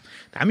 Ja.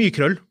 Det mye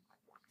krøll.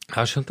 Jeg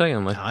har skjønt det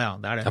igjen der. Ja,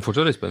 det det. Jeg har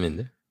fortsatt lyst på en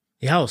Vindy.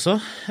 Jeg også.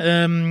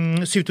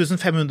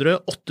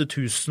 7500,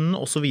 8000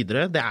 og så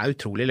videre. Det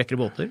utrolig lekre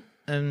båter.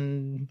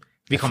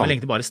 Vi kan vel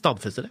egentlig bare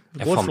stadfeste det.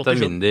 Jeg fant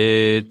en Vindy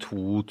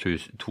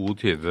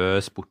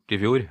 22 Sport i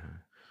fjor.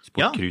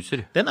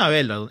 Sportcruiser. Den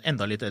jo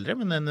enda litt eldre,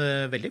 men en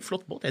veldig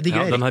flott båt. Jeg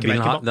digger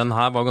den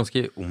her var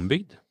ganske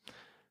ombygd.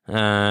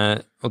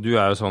 Og du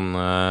jo sånn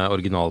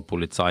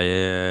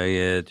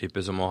originalpoliti-type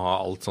som må ha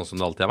alt sånn som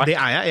det alltid har vært. Det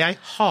jeg. Jeg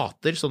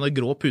hater sånne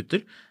grå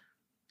puter.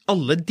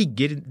 Alle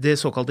digger de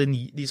såkalte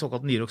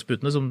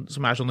Nirox-putene som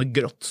sånne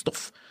grått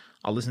stoff.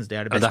 Alle synes det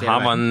det beste. Det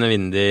her var en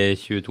Vindy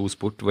 22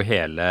 Sport hvor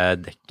hele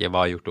dekket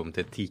var gjort om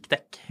til et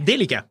teakdekk. Det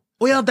liker jeg.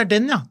 Ja, det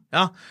den, ja.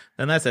 Ja,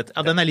 den har jeg sett.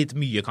 Ja, den litt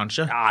mye,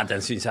 kanskje. Ja,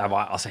 den synes jeg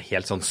var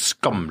helt sånn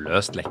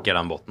skamløst lekker,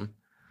 den båten.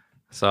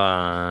 Så,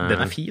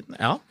 den fin,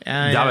 ja.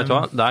 Ja, vet du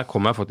hva? Der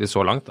kom jeg faktisk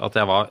så langt at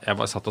jeg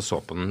satt og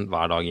så på den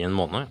hver dag i en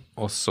måned,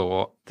 og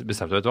så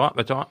bestemte jeg,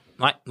 vet du hva?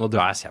 Nei, nå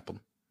drar jeg og ser på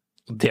den.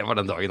 Og det var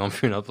den dagen han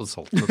funnet på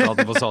solgt den.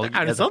 På salg.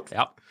 Det sant?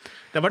 Ja.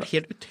 Det har vært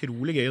helt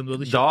utrolig gøy om du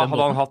hadde kjøpt den båten. Da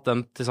hadde han hatt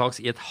den til salgs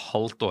i et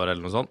halvt år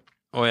eller noe sånt,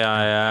 og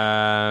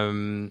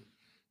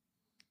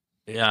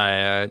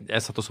jeg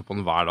satt og så på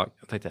den hver dag.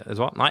 Jeg tenkte,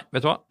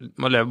 vet du hva?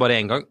 Man lever bare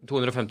en gang.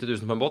 250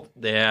 000 på en båt,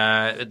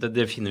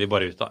 det finner vi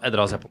bare ut av. Jeg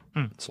drar og ser på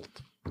den. Solgt.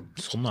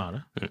 Sånn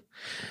det.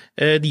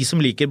 De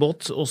som liker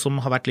båt, og som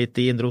har vært litt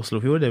i Indre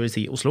Oslofjord, det vil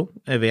si Oslo,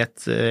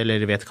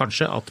 vet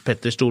kanskje at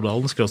Petter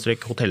Stordalen,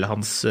 hotellet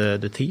hans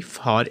The Thief,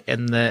 har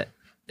en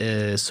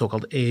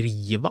såkalt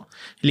Riva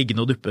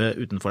liggende og duppe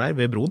utenfor der,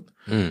 ved broen.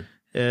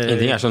 En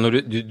ting sånn,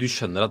 når du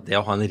skjønner at det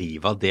å ha en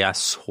Riva, det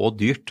så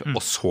dyrt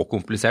og så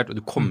komplisert, og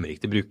du kommer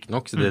ikke til å bruke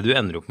nok, så det du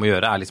ender opp med å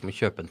gjøre liksom å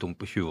kjøpe en tomt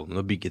på 20-årene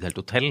og bygge et helt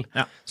hotell,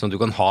 sånn at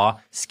du kan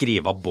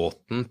skrive av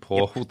båten på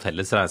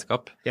hotellets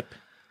regnskap. Jepp.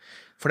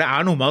 For det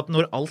noe med at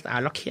når alt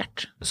lakkert,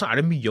 så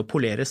det mye å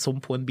polere som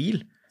på en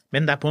bil,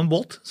 men det på en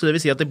båt, så det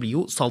vil si at det blir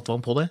jo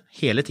saltvann på det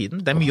hele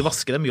tiden. Det mye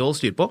vaske, det mye å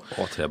holde styr på.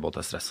 Trebåt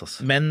stress, altså.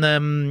 Men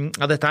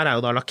dette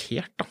jo da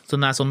lakkert, da. Så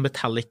den sånn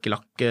metallic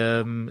lakk.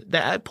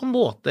 Det på en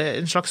måte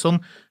en slags sånn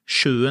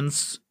sjøens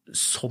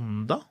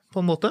Sonda,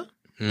 på en måte.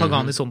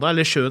 Pagani Sonda,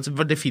 eller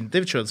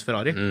definitivt sjøens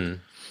Ferrari.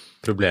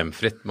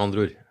 Problemfritt, med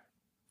andre ord.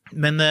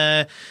 Men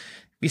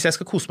hvis jeg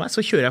skal kose meg,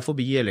 så kjører jeg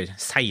forbi, eller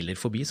seiler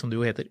forbi, som det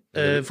jo heter,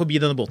 forbi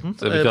denne båten.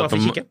 Bare for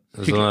å kikke.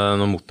 Så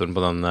når motoren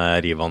på den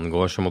Rivaen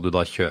går, så må du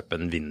da kjøpe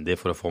en Vindy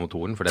for å få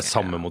motoren, for det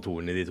samme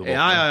motoren i de to båtene.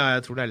 Ja,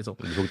 jeg tror det litt sånn.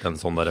 Du tok den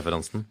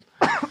Sonda-referansen.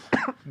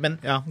 Men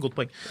ja, godt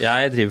poeng.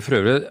 Jeg driver for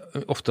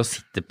øvrig ofte og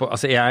sitter på,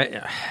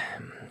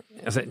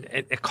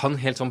 jeg kan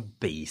helt sånn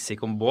basic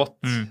om båt.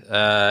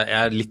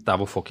 Jeg litt der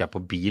hvor folk på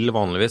bil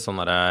vanligvis,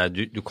 sånn der,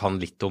 du kan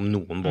litt om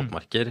noen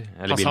båtmerker,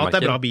 eller Passat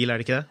bilmerker. bra bil,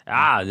 det ikke det?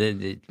 Ja,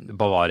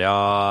 Bavaria,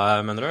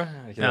 mener du?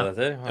 Er ikke det det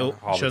heter? Jo,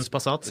 Schøns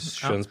Passat.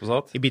 Schøns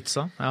Passat.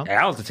 Ibiza, ja.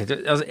 Jeg har alltid tenkt,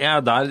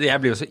 jeg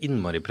blir jo så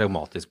innmari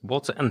pragmatisk på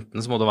båt, så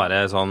enten så må det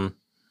være sånn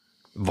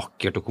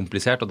vakkert og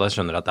komplisert, og da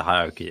skjønner jeg at det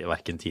her jo ikke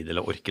hverken tid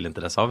eller ork eller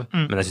interesse av,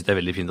 men jeg synes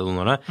det veldig fint at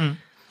noen har det.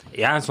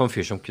 Jeg en sånn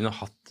fyr som kunne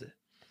hatt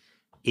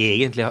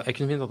egentlig, jeg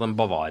kunne fint hatt en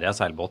Bavaria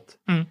seilbåt,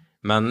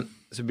 men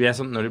så blir jeg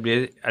sånn, når det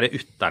blir, det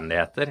utteren det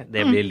heter,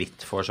 det blir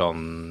litt for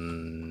sånn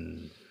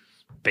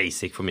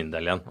basic for min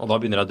del igjen, og da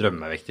begynner jeg å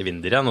drømme meg vekk til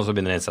vinder igjen, og så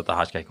begynner jeg å innse at det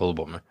her skal jeg ikke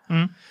holde på med.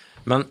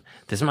 Men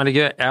det som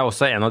litt gøy, jeg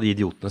også en av de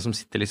idiotene som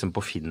sitter liksom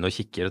på Finn og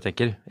kikker og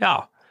tenker, ja,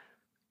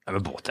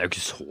 men båt jo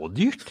ikke så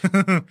dyrt.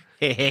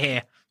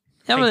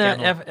 Ja, men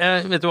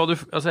jeg vet du hva,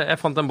 jeg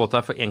fant en båt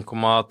her for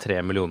 1,3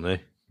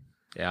 millioner.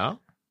 Ja.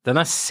 Den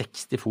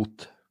 60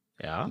 fot.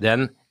 Ja. Det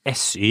en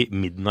SY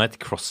Midnight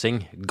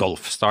Crossing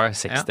Gulfstar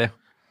 60. Ja.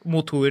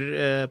 Motor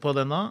på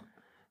den da?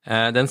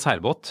 Det en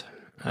seilbåt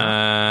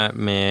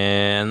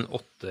med en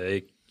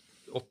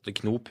 8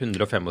 knop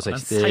 165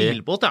 En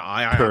seilbåt,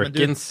 ja.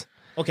 Perkins.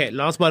 Ok,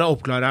 la oss bare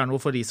oppklare her nå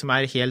for de som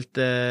helt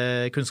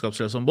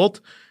kunnskapsløse om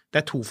båt.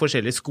 Det to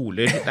forskjellige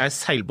skoler. Det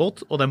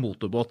seilbåt, og det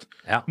motorbåt.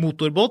 Ja.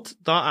 Motorbåt,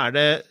 da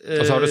det...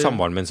 Og så har du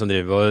samboeren min som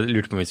driver og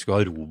lurte på om vi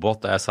skulle ha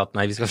robåt, og jeg sa at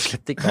nei, vi skal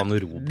slett ikke ha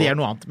noe robåt. Det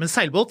noe annet. Men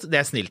seilbåt,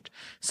 det snilt.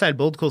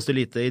 Seilbåt koster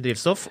lite i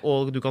drivstoff,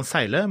 og du kan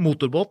seile.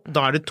 Motorbåt,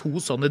 da det to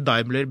sånne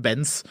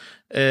Daimler-Benz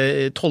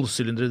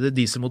 12-sylindrede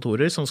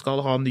dieselmotorer som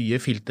skal ha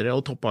nye filtre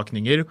og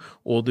toppakninger,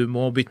 og du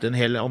må bytte en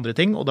hel andre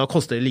ting, og da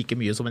koster det like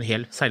mye som en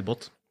hel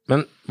seilbåt.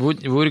 Men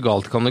hvor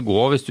galt kan det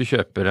gå hvis du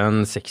kjøper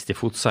en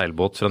 60-fots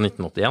seilbåt fra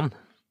 1981?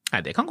 Nei,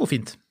 det kan gå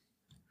fint.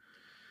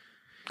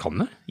 Kan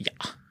det? Ja.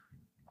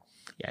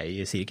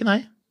 Jeg sier ikke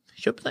nei.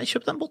 Kjøp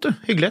den båt, du.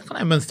 Hyggelig. Kan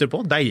jeg mønstre på.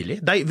 Deilig.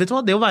 Vet du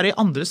hva? Det å være i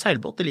andre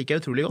seilbåt, det liker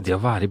jeg utrolig godt. Det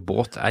å være i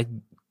båt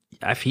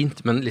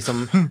fint, men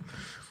liksom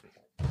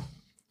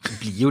det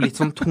blir jo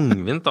litt sånn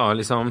tungvint da,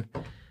 liksom.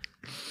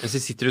 Så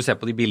sitter du og ser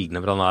på de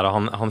bildene fra den her,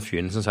 og han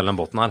fyren som selger den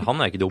båten her,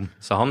 han ikke dum.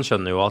 Så han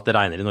skjønner jo at det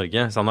regner i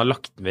Norge, så han har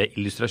lagt med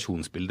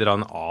illustrasjonsbilder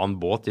av en annen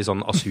båt i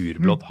sånn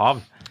asurblått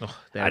hav.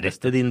 Er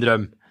dette din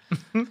drøm?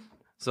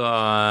 Så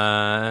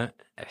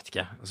jeg vet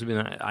ikke. Og så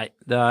begynner jeg,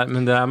 nei,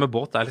 men det med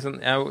båt,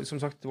 liksom, jeg jo som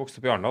sagt vokst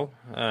opp i Arendal.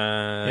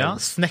 Ja,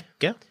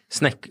 snekke.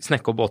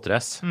 Snekke og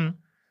båtrace.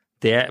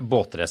 Det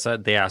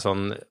båtracet, det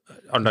sånn,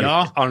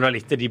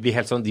 arendalitter, de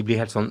får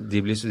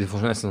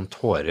nesten sånn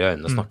tårer i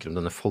øynene og snakker om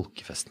denne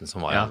folkefesten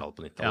som var i Arendal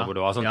på 90-tallet. Hvor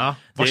det var sånn,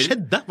 Hva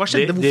skjedde?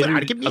 Hvorfor det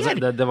ikke mer? Altså,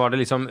 det var det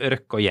liksom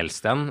Røkke og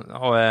Gjelsten,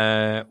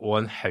 og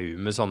en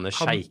haug med sånne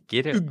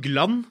sjeiker.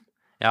 Ugland.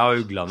 Ja,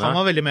 Ugland, Han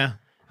var veldig med.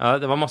 Ja,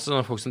 det var masse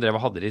sånne folk som drev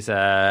og hadde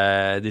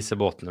disse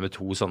båtene med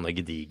to sånne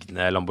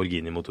gedigne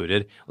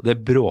Lamborghini-motorer, og det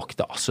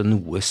bråkte altså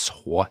noe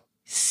så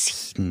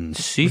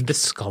sinnssykt. Men det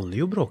skal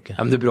jo bråke.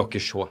 Ja, men det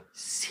bråker så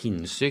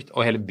sinnssykt,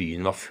 og hele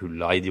byen var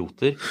full av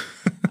idioter.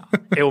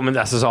 Jo, men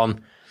det sånn,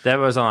 det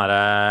var sånne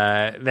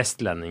her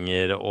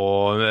vestlendinger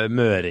og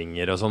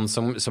møringer og sånn,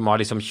 som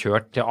har liksom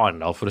kjørt til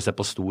Arendal for å se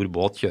på stor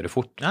båt, kjøre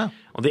fort. Ja.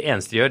 Og det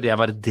eneste de gjør, det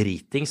å være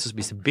dritings og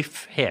spise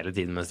biff hele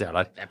tiden mens de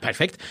der. Det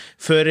perfekt.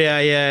 Før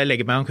jeg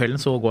legger meg om kvelden,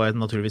 så går jeg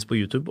naturligvis på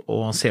YouTube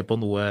og ser på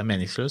noe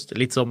meningsløst.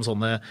 Litt som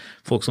sånne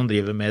folk som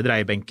driver med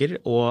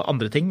dreiebenker og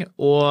andre ting.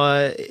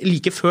 Og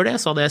like før det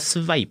så hadde jeg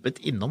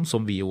sveipet innom,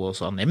 som vi jo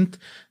også har nevnt,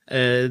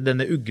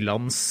 denne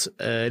Uglands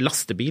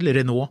lastebil,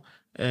 Renault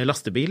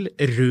lastebil,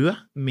 rød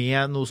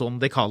med noe sånn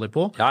dekaler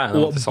på,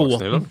 og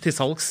båten til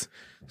salgs.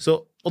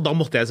 Og da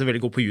måtte jeg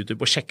selvfølgelig gå på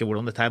YouTube og sjekke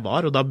hvordan dette her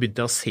var, og da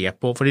begynte jeg å se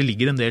på, for det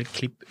ligger en del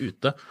klipp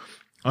ute,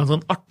 av en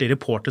sånn artig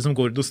reporter som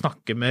går ut og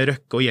snakker med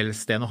Røkke og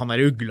Gjelsten, og han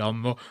i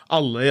Ugland, og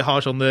alle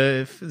har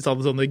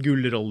sånne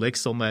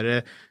gull-Rolex, sånne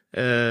der,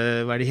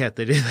 hva de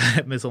heter,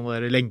 med sånne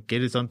der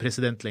lenker, sånne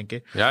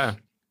presidentlenker. Ja, ja.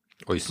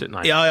 Oyster,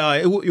 nei.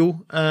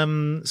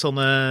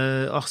 Sånne,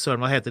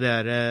 søren, hva heter det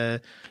der,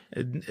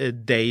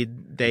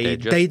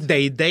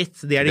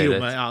 Day-Date, de de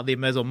med, de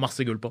med sånn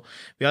masse gull på.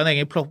 Vi har en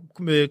egen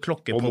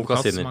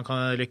klokkepodcast som man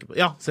kan lykke på.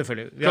 Ja,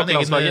 selvfølgelig. Vi har en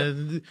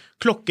egen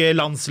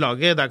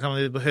klokkelandslaget, der kan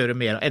vi høre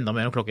enda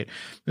mer om klokker.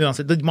 Men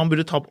uansett, man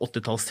burde ta opp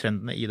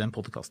 80-tallstrendene i den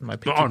podcasten.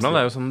 Arendal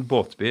jo sånn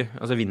båtby.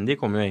 Altså, Vindy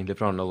kommer jo egentlig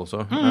fra Arendal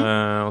også.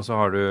 Og så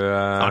har du...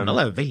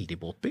 Arendal jo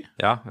veldig båtby.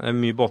 Ja,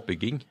 mye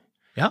båtbygging.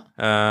 Ja,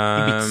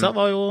 Ibiza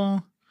var jo...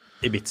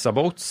 Ibiza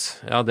Boats,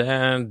 ja,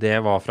 det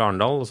var fra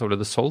Arendal, og så ble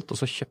det solgt, og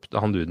så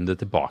kjøpte han duden det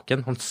tilbake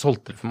igjen. Han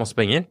solgte det for masse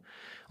penger,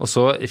 og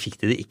så fikk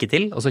de det ikke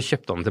til, og så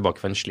kjøpte han det tilbake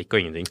for en slikk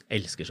og ingenting.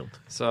 Elsker sånt.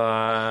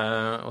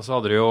 Og så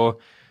hadde du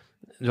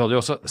hadde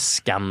jo også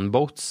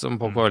Scanboats, som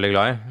folk var veldig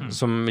glad i,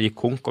 som gikk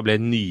konk og ble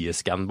nye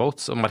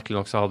Scanboats, og merkelig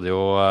nok så hadde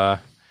jo...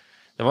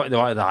 Det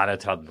her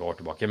 30 år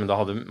tilbake, men da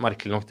hadde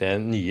merkelig nok det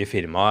nye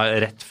firmaet,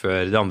 rett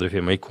før det andre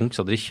firmaet gikk konk,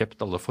 så hadde de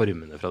kjøpt alle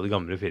formene fra det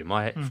gamle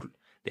firmaet.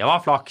 Det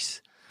var flaks.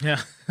 Ja.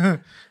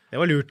 Det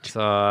var lurt. Så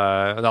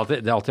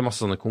det er alltid masse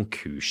sånne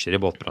konkurser i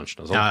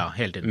båtbransjen og sånn. Ja,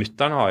 hele tiden.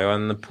 Mutteren har jo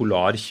en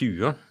Polar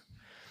 20.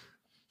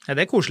 Ja,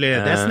 det er koselig.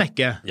 Det er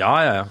snekke. Ja.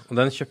 Og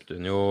den kjøpte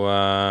hun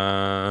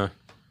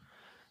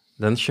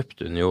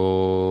jo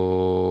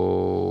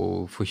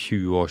for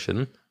 20 år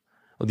siden.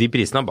 Og de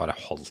prisene har bare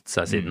holdt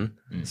seg siden.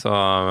 Så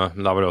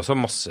da var det også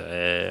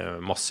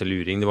masse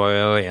luring. Det var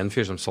jo en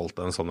fyr som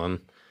solgte en sånn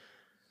en.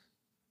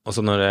 Og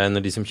så når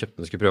de som kjøpte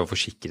den skulle prøve å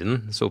forsikre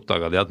den, så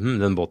oppdaget de at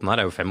den båten her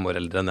er jo 5 år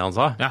eldre enn det han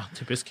sa. Ja,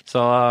 typisk. Så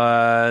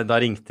da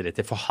ringte de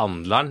til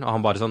forhandleren, og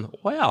han bare sånn,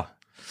 ja,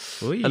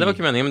 det var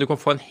ikke meningen, men du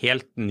kan få en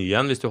helt ny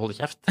en hvis du holder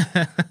kjeft.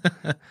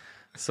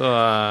 Så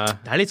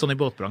det er litt sånn i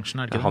båtbransjen,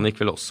 er det ikke det? Han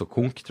gikk vel også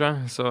konk, tror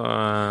jeg. Så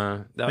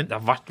det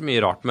har vært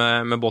mye rart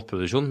med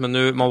båtproduksjon, men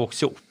man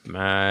vokser jo opp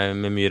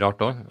med mye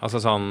rart også.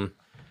 Altså sånn,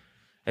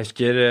 jeg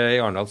husker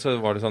i Arendal så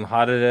var det sånn,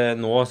 her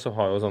nå så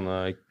har jo sånne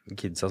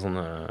kidsa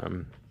sånne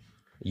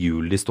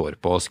hjul de står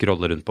på og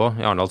scroller rundt på.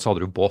 I Arendal så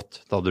hadde du båt.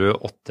 Da hadde du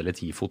 8 eller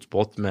 10 fots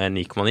båt med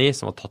 9,9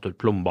 som var tatt ut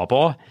plomba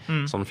på,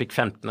 som fikk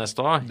 15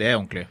 neste år. Det er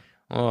ordentlig.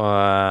 Og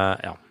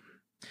ja.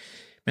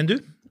 Men du,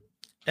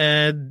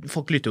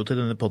 folk lytter jo til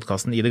denne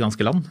podcasten i det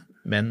ganske land,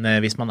 men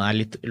hvis man er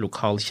litt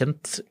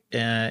lokalkjent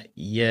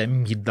i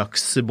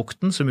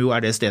Middagsbukten, som jo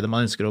er det stedet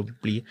man ønsker å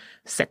bli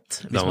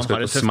sett. Da man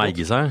skal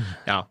smeige seg.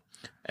 Ja.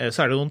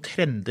 Så er det noen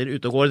trender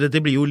ute og går. Dette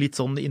blir jo litt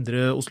sånn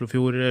indre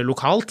Oslofjord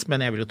lokalt,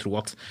 men jeg vil jo tro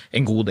at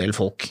en god del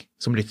folk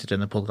som lytter til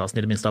denne podcasten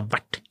i det minste har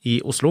vært i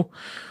Oslo.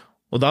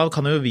 Og da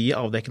kan jo vi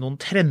avdekke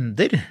noen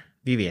trender.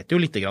 Vi vet jo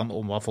litt grann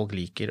om hva folk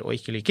liker og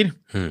ikke liker.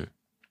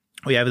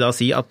 Og jeg vil da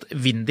si at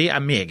Windy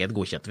er meget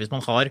godkjent. Hvis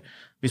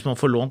man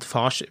får lånt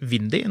fars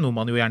Windy, noe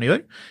man jo gjerne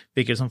gjør,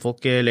 virker som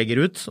folk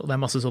legger ut, og det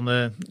er masse sånne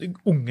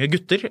unge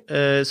gutter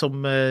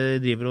som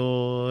driver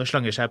og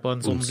slanger seg på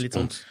en sånn litt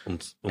sånn...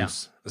 Ja.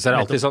 Så er det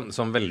alltid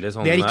sånn veldig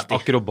sånn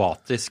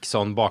akrobatisk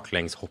sånn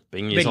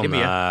baklengshopping i veldig sånne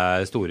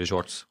mye. Store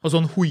shorts. Og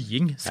sånn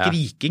hoiing,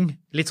 skriking,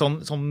 litt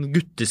sånn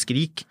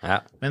gutteskrik.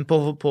 Ja. Men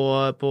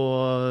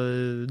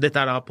dette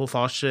er da på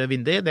fars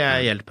Windy, det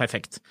er helt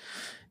perfekt.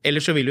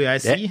 Ellers så vil jo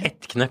jeg si... Det er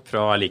ett knepp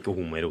fra å være like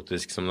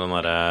homoerotisk som den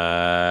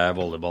der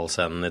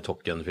volleyballscenen i Top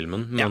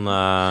Gun-filmen, men...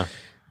 Ja.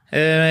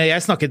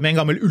 Jeg snakket med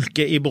en gammel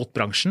ulke i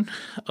båtbransjen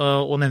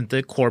og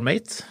nevnte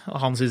Coremate, og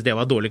han synes det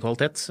var dårlig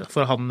kvalitet,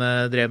 for han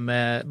drev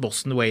med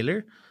Boston Whaler,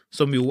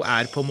 som jo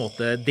er på en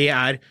måte, det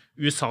er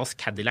USAs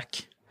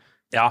Cadillac.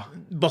 Ja.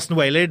 Boston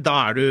Whaler,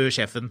 da er du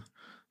sjefen.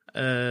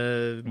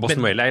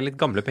 Boston Whaler er litt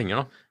gamle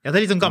penger da. Ja,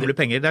 det er litt sånn gamle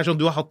penger. Det er sånn,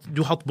 du har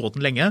hatt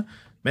båten lenge,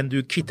 men du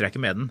kvitter deg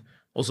ikke med den.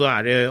 Og så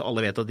er det,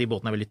 alle vet at de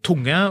båtene er veldig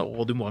tunge,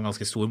 og du må ha en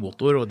ganske stor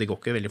motor, og det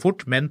går ikke veldig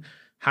fort, men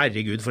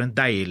herregud, for en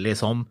deilig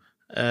sånn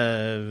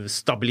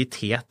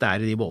stabilitet det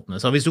er i de båtene.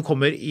 Så hvis du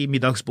kommer i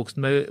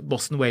Middagsbukten med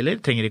Boston Whaler,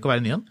 trenger ikke å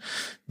være ny igjen,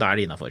 da er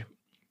det innenfor.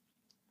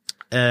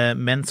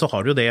 Men så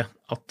har du jo det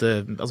at,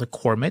 altså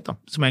Coremate da,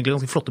 som er egentlig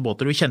ganske flotte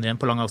båter, du kjenner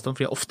igjen på lang avstand,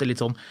 for de er ofte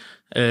litt sånn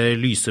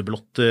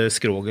lyseblått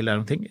skrog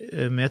eller noe,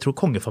 men jeg tror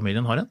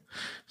kongefamilien har en,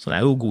 så det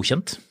er jo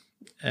godkjent.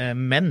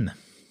 Men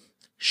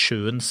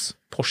sjøens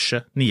Porsche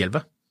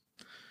 911,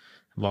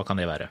 hva kan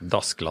det være?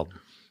 Daskeladden.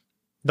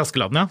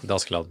 Daskeladden, ja?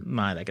 Daskeladden.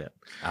 Nei, det er ikke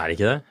det. Er det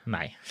ikke det?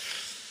 Nei.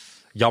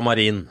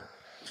 Jamarin.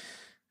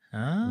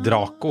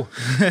 Draco.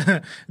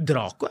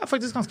 Draco er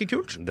faktisk ganske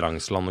kult.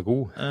 Drangsland og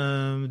god.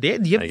 De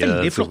er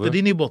veldig flotte,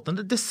 de nye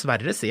båtene.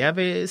 Dessverre ser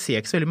jeg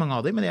ikke så veldig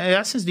mange av dem, men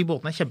jeg synes de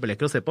båtene er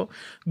kjempelekre å se på.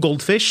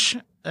 Goldfish,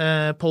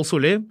 Paul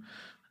Solli,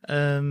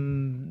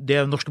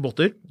 det er norske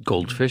båter.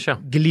 Goldfish, ja.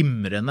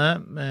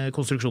 Glimrende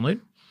konstruksjoner.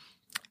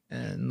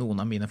 Noen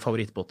av mine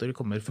favorittbåter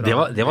kommer fra...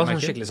 Det var sånn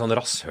skikkelig sånn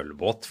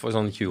rasshølbåt for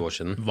sånn 20 år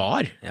siden.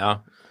 Var? Ja.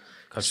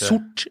 Kanskje...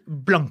 Sort,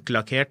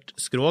 blanklakkert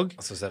skrog,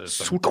 altså, sånn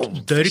sort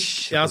dørk,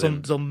 ja,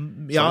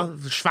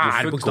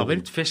 svære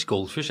bokstaver.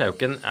 Goldfish er jo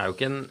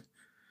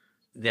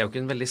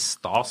ikke en veldig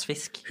stas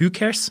fisk. Who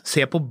cares?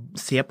 Se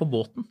på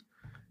båten.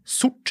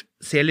 Sort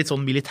ser litt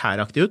sånn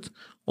militæraktig ut,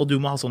 og du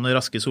må ha sånne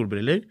raske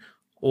solbriller,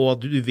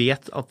 og du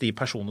vet at de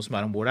personene som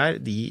er ombord der,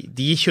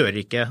 de kjører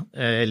ikke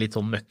litt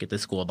sånn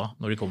møkkete Skoda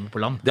når de kommer på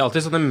land. Det er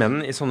alltid sånne menn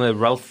i sånne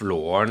Ralph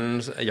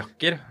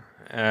Lauren-jakker,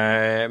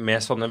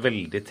 med sånne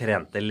veldig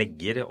trente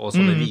legger og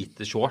sånne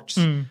hvite shorts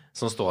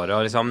som står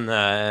og liksom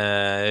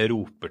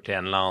roper til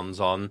en eller annen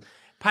sånn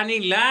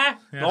Pernille,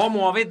 nå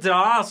må vi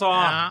dra, altså!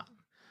 Ja.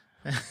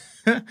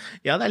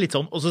 Ja, det er litt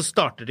sånn. Og så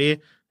starter de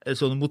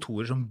sånne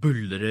motorer som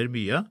buldrer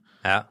mye.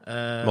 Ja,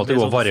 må alltid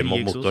gå og varme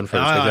opp motoren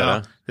før du skal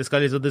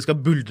kjøre. Det skal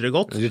buldre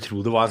godt. Du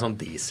tror det var en sånn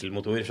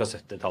dieselmotor fra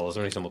 70-tallet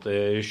som liksom måtte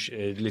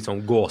litt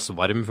sånn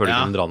gåsvarm før du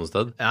kunne dra noe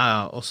sted.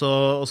 Ja, og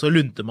så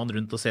lunter man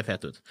rundt og ser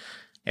fet ut.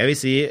 Jeg vil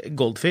si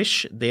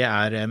Goldfish, det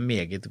er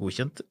meget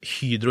godkjent.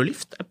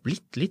 Hydrolift er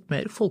blitt litt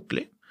mer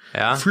folkelig.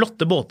 Ja.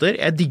 Flotte båter.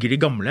 Jeg digger de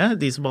gamle,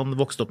 de som man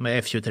vokste opp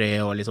med F23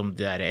 og liksom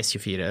de der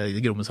S24,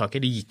 de gromme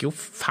saker. De gikk jo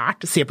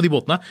fælt. Se på de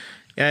båtene.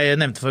 Jeg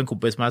nevnte for en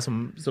kompis med meg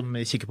som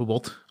kikker på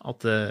båt,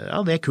 at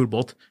ja, det er kul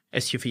båt.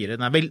 S24,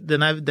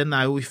 den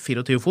er jo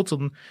 24 fot, så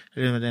den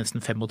er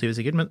nesten 25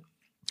 sikkert, men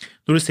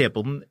når du ser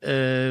på den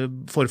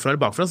forfra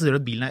eller bakfra, så ser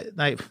du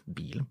at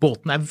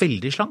båten er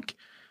veldig slank.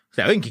 Så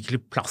det er jo egentlig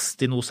ikke plass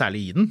til noe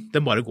særlig i den.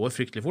 Den bare går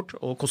fryktelig fort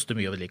og koster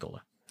mye å vedlikeholde.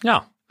 Ja.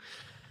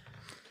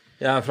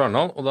 Jeg fra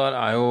Arendal, og der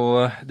jo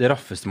det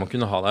raffeste man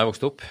kunne ha da jeg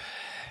vokste opp,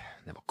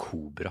 det var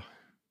Cobra.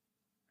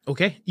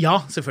 Ok, ja,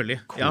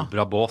 selvfølgelig.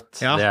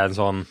 Cobra-båt, ja.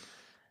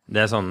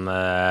 Det sånn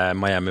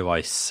Miami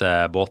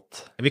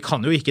Vice-båt. Vi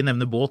kan jo ikke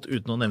nevne båt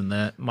uten å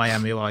nevne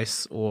Miami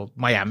Vice og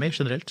Miami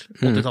generelt,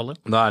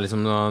 80-tallet. Da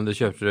liksom, du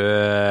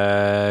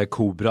kjøper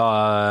Cobra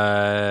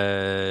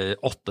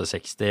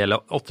 860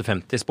 eller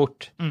 850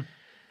 Sport.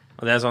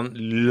 Og det sånn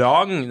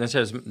lang, den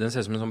ser ut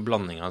som en sånn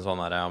blanding av en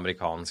sånn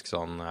amerikansk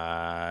sånn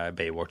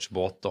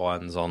Baywatch-båt og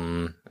en sånn,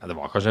 ja, det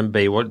var kanskje en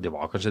Baywatch, det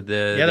var kanskje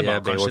det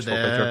Baywatch-båt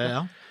jeg kjørte.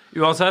 Ja.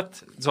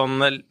 Uansett,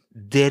 sånn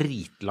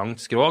dritlangt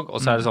skrog,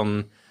 og så det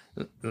sånn,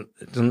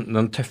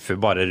 den tøffer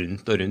bare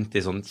rundt og rundt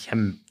i sånn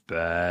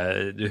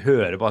du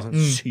hører bare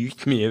sånn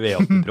sykt mye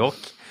V8-bråk,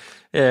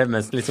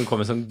 mens den liksom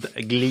kommer sånn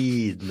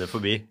glidende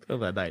forbi.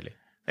 Det deilig.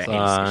 Jeg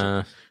elsker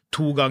sånn.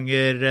 2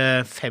 ganger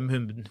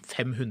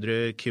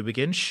 500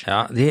 cubic inch.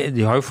 Ja,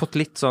 de har jo fått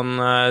litt sånn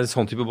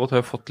type båt har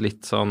jo fått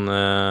litt sånn,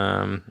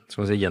 skal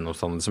man si,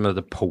 gjenoppstandelse med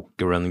dette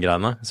poker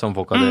run-greiene, som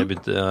folk hadde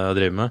begynt å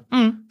drive med.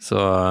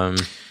 Så...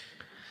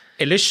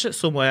 Ellers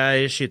så må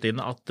jeg skyte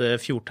inn at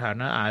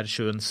fjordterne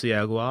sjøens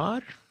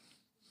Jaguar.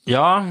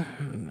 Ja,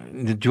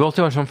 du har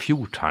alltid vært sånn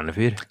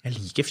fjordternefyr. Jeg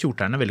liker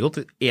fjordterne veldig godt.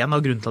 En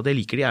av grunnen til at jeg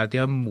liker de at de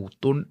har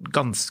motoren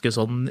ganske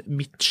sånn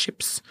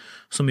midtskips,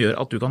 som gjør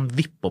at du kan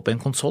vippe opp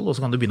en konsol, og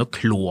så kan du begynne å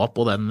klå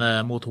på den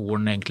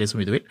motoren egentlig så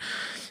mye du vil.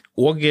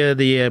 Og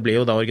de ble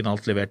jo da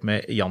originalt levert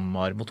med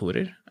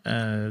Yanmar-motorer.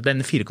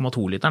 Den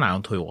 4,2-literen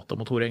jo en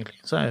Toyota-motor egentlig,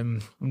 så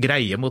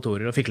greie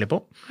motorer å fikle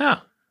på.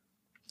 Ja.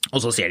 Og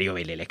så ser de jo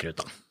veldig lekre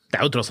ut da. Det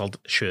jo tross alt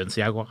sjøens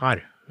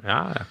Jaguar.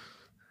 Ja,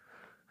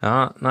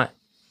 nei.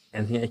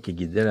 En ting jeg ikke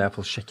gidder, det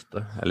få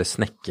sjekte, eller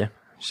snekke.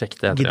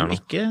 Sjekte heter det nå. Gidder du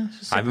ikke?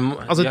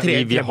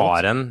 Nei, vi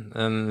har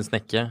en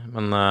snekke,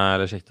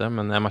 eller sjekte,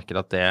 men jeg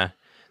merker at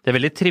det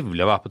veldig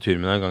trivelig å være på tur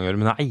med det en gang i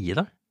året, men å eie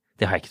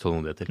det har jeg ikke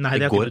tålmodighet til. Nei,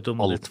 det går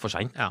alt for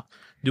sent. Ja.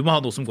 Du må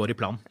ha noe som går i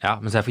plan. Ja,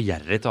 men så jeg for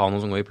gjerrig til å ha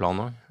noe som går i plan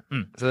nå.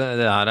 Så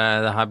det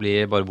her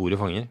blir bare bord i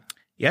fanger.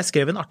 Jeg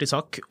skrev en artig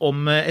sak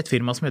om et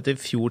firma som heter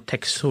Fjord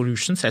Tech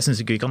Solutions. Jeg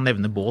synes ikke vi kan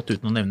nevne båt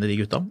uten å nevne de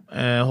gutta.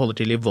 Holder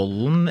til i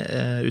Vollen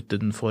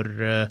utenfor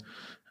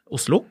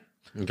Oslo.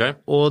 Okay.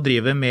 Og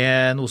driver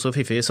med noe så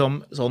fiffig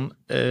som sånn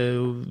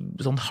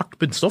hardt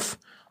bunnstoff.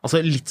 Altså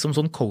litt som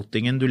sånn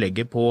coatingen du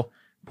legger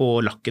på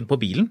lakken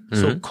på bilen.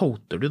 Så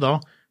coater du da,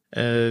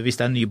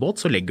 hvis det en ny båt,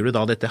 så legger du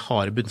da dette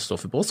harde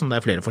bunnstoffet på, som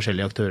det flere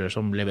forskjellige aktører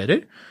som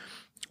leverer.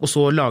 Og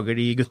så lager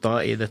de gutta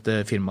i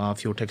dette firmaet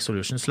Fjord Tech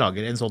Solutions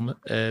lager en sånn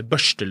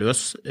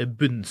børsteløs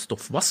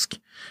bunnstoffvask.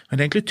 Men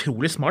det egentlig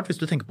utrolig smart hvis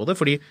du tenker på det,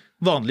 fordi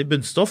vanlig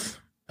bunnstoff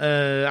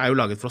jo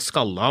laget for å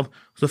skalle av,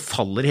 så det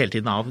faller hele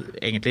tiden av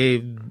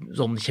egentlig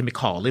sånn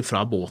kjemikalier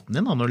fra båten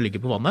din da, når du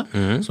ligger på vannet.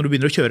 Så når du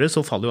begynner å kjøre,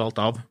 så faller jo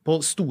alt av.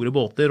 På store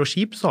båter og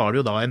skip så har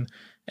du jo da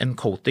en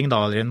coating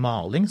da, eller en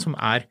maling som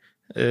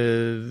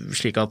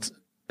slik at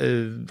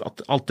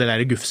alt det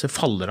der gufset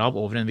faller av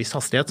over en viss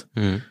hastighet.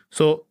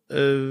 Så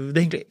det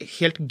egentlig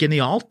helt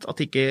genialt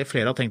at ikke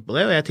flere har tenkt på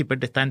det, og jeg tipper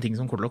dette en ting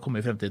som kommer til å komme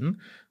i fremtiden,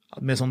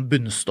 med sånn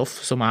bunnstoff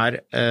som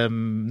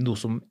noe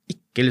som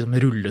ikke liksom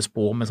rulles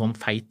på med sånn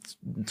feit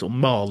sånn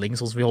maling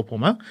sånn som vi holdt på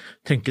med,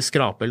 trenger ikke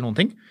skrape eller noen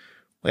ting.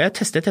 Og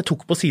jeg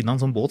tok på siden av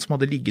en sånn båt som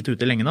hadde ligget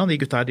ute lenge da, de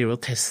gutta her driver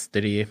og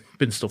tester de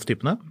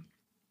bunnstofftypene,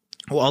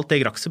 og alt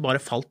det grakset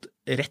bare falt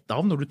rett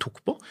av når du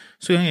tok på.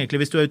 Så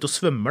egentlig hvis du ute og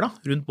svømmer da,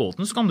 rundt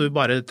båten, så kan du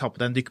bare ta på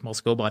deg en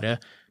dykkmaske og bare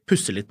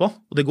pusse litt på,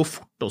 og det går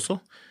fort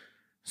også.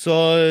 Så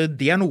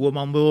det noe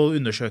man må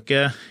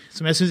undersøke,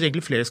 som jeg synes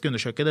egentlig flere skal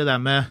undersøke, det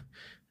der med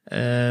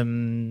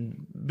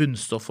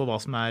bunnstoff og hva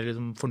som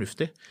liksom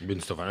fornuftig.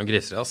 Bunnstoff noe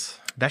grisere, ass.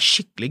 Det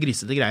skikkelig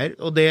grisete greier,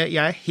 og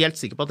jeg helt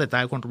sikker på at dette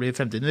her kommer til å bli i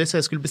fremtiden. Hvis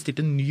jeg skulle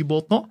bestilt en ny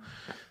båt nå,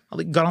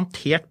 hadde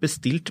garantert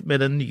bestilt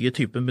med den nye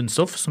typen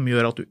bunnstoff, som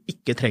gjør at du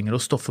ikke trenger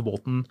å stoffe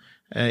båten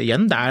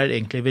igjen. Det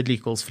egentlig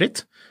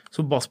vedlikeholdsfritt,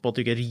 så bare på at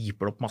du ikke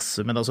riper opp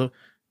masse, men altså,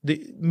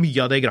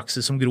 mye av det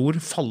grakset som gror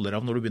faller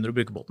av når du begynner å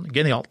bruke båten.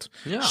 Genialt.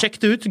 Ja. Sjekk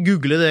det ut,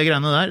 google det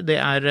greiene der, det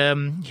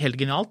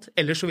helt genialt.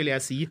 Ellers så vil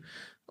jeg si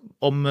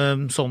om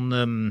sånn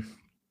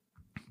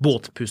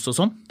båtpuss og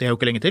sånn, det jo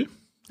ikke lenge til.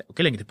 Det jo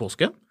ikke lenge til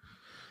påske.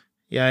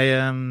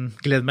 Jeg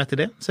gleder meg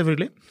til det,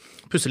 selvfølgelig.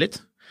 Pusse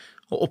litt.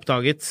 Og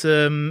oppdaget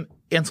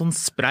en sånn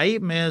spray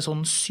med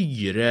sånn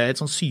et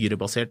sånn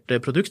syrebasert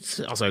produkt.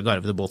 Altså,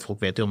 garvede båtfolk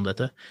vet jo om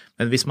dette.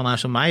 Men hvis man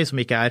som meg, som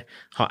ikke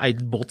har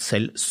eid båt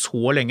selv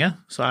så lenge,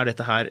 så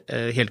dette her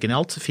helt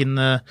genialt. Finn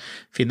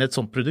et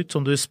sånt produkt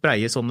som du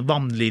sprayer, sånn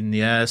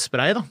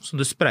vannlinjespray da, som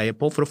du sprayer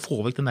på for å få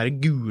vekk den der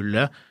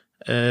gule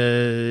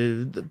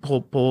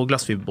på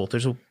glassfiberbåter,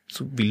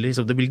 så vil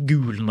det bli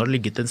gule når det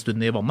ligget en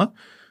stund i vannet.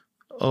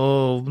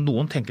 Og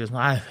noen tenker liksom,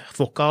 nei,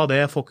 får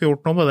ikke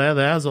gjort noe med det,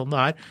 det sånn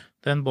det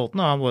den båten,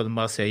 da må den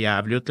bare se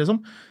jævlig ut, liksom.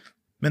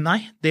 Men nei,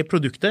 det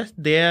produktet,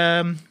 det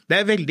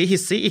veldig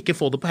hissig, ikke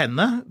få det på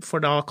hendene,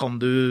 for da kan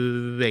du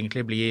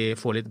egentlig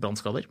få litt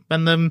brannskader.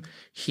 Men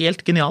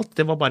helt genialt,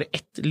 det var bare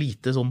et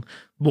lite sånn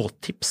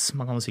båttips,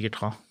 man kan jo sikkert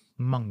ha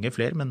mange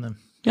flere, men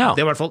Ja.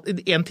 det i hvert fall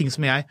en ting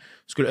som jeg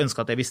skulle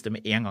ønske at jeg visste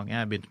med en gang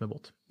jeg begynte med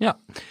båt. Ja.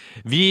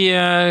 Vi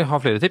har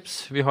flere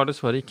tips. Vi har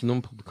dessverre ikke noen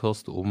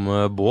podcast om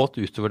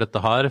båt utover dette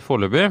her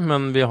foreløpig,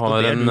 men vi har,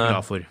 Og det du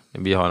glad for.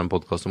 Vi har en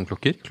podcast om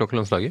klokker,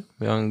 Klokkelandslaget.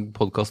 Vi har en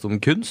podcast om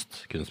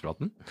kunst,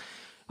 Kunstpraten.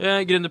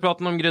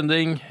 Gründerpraten om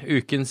gründing,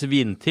 ukens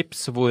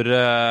vintips, hvor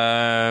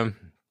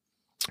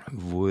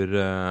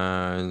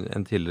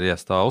en tidligere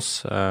gjest av oss,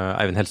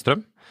 Eivind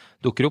Hellstrøm,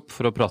 dukker opp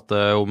for å prate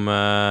om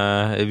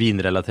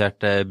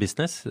vinrelatert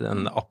business.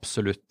 En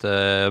absolutt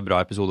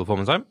bra episode å få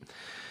med seg.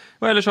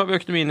 Og ellers har vi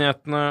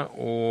økonominyhetene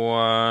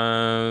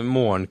og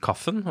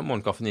morgenkaffen.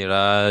 Morgenkaffen gir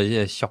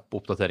deg kjapp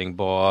oppdatering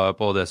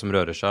på det som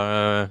rører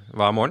seg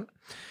hver morgen.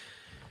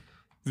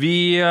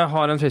 Vi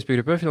har en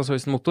Facebook-gruppe,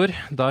 Finansavisen Motor.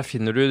 Der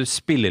finner du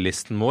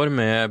spillelisten vår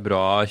med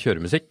bra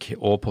kjøremusikk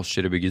og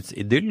Postgirobyggets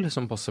idyll,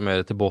 som passer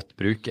mer til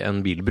båtbruk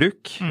enn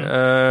bilbruk.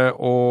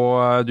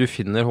 Og du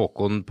finner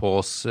Håkon på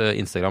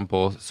Instagram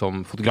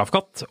som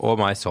fotografkatt,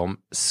 og meg som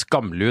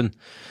Skamlun.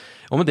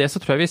 Og med det så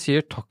tror jeg vi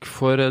sier takk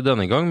for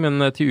denne gang, men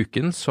til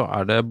uken så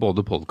er det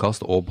både podcast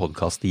og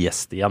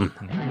podcastgjest igjen.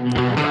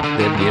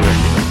 Det blir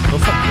veldig bra.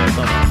 Nå fatter jeg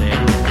at det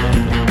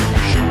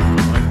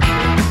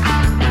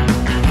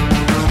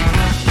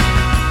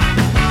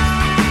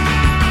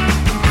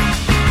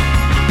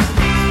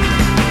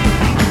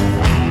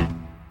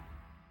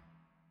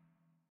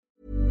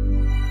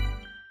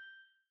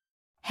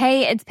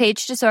Hey, it's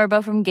Paige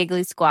DeSorbo from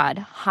Giggly Squad.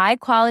 High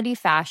quality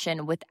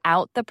fashion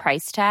without the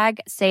price tag.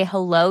 Say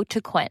hello to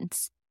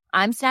Quince.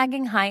 I'm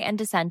snagging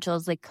high-end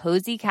essentials like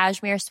cozy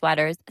cashmere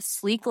sweaters,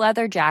 sleek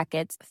leather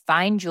jackets,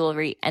 fine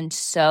jewelry, and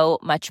so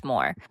much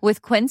more.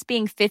 With Quince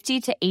being 50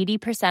 to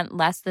 80%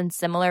 less than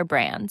similar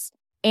brands.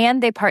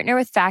 And they partner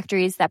with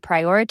factories that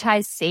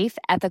prioritize safe,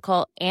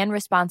 ethical, and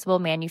responsible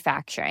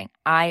manufacturing.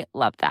 I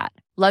love that.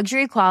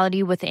 Luxury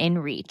quality within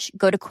reach.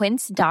 Go to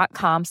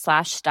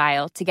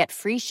quince.com/style to get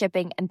free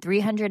shipping and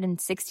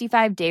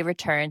 365-day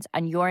returns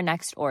on your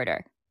next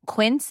order.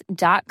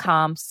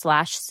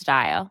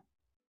 Quince.com/style.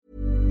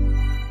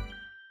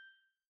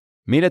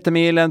 Mil etter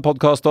mil, en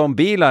podcast om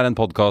bil, er en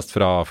podcast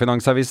fra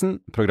Finansavisen.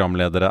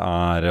 Programledere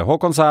er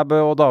Håkon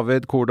Sæbø og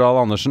David Kordal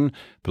Andersen.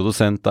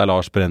 Produsent er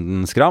Lars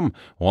Brenden Skram,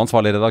 og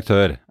ansvarlig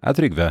redaktør er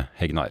Trygve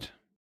Hegnar.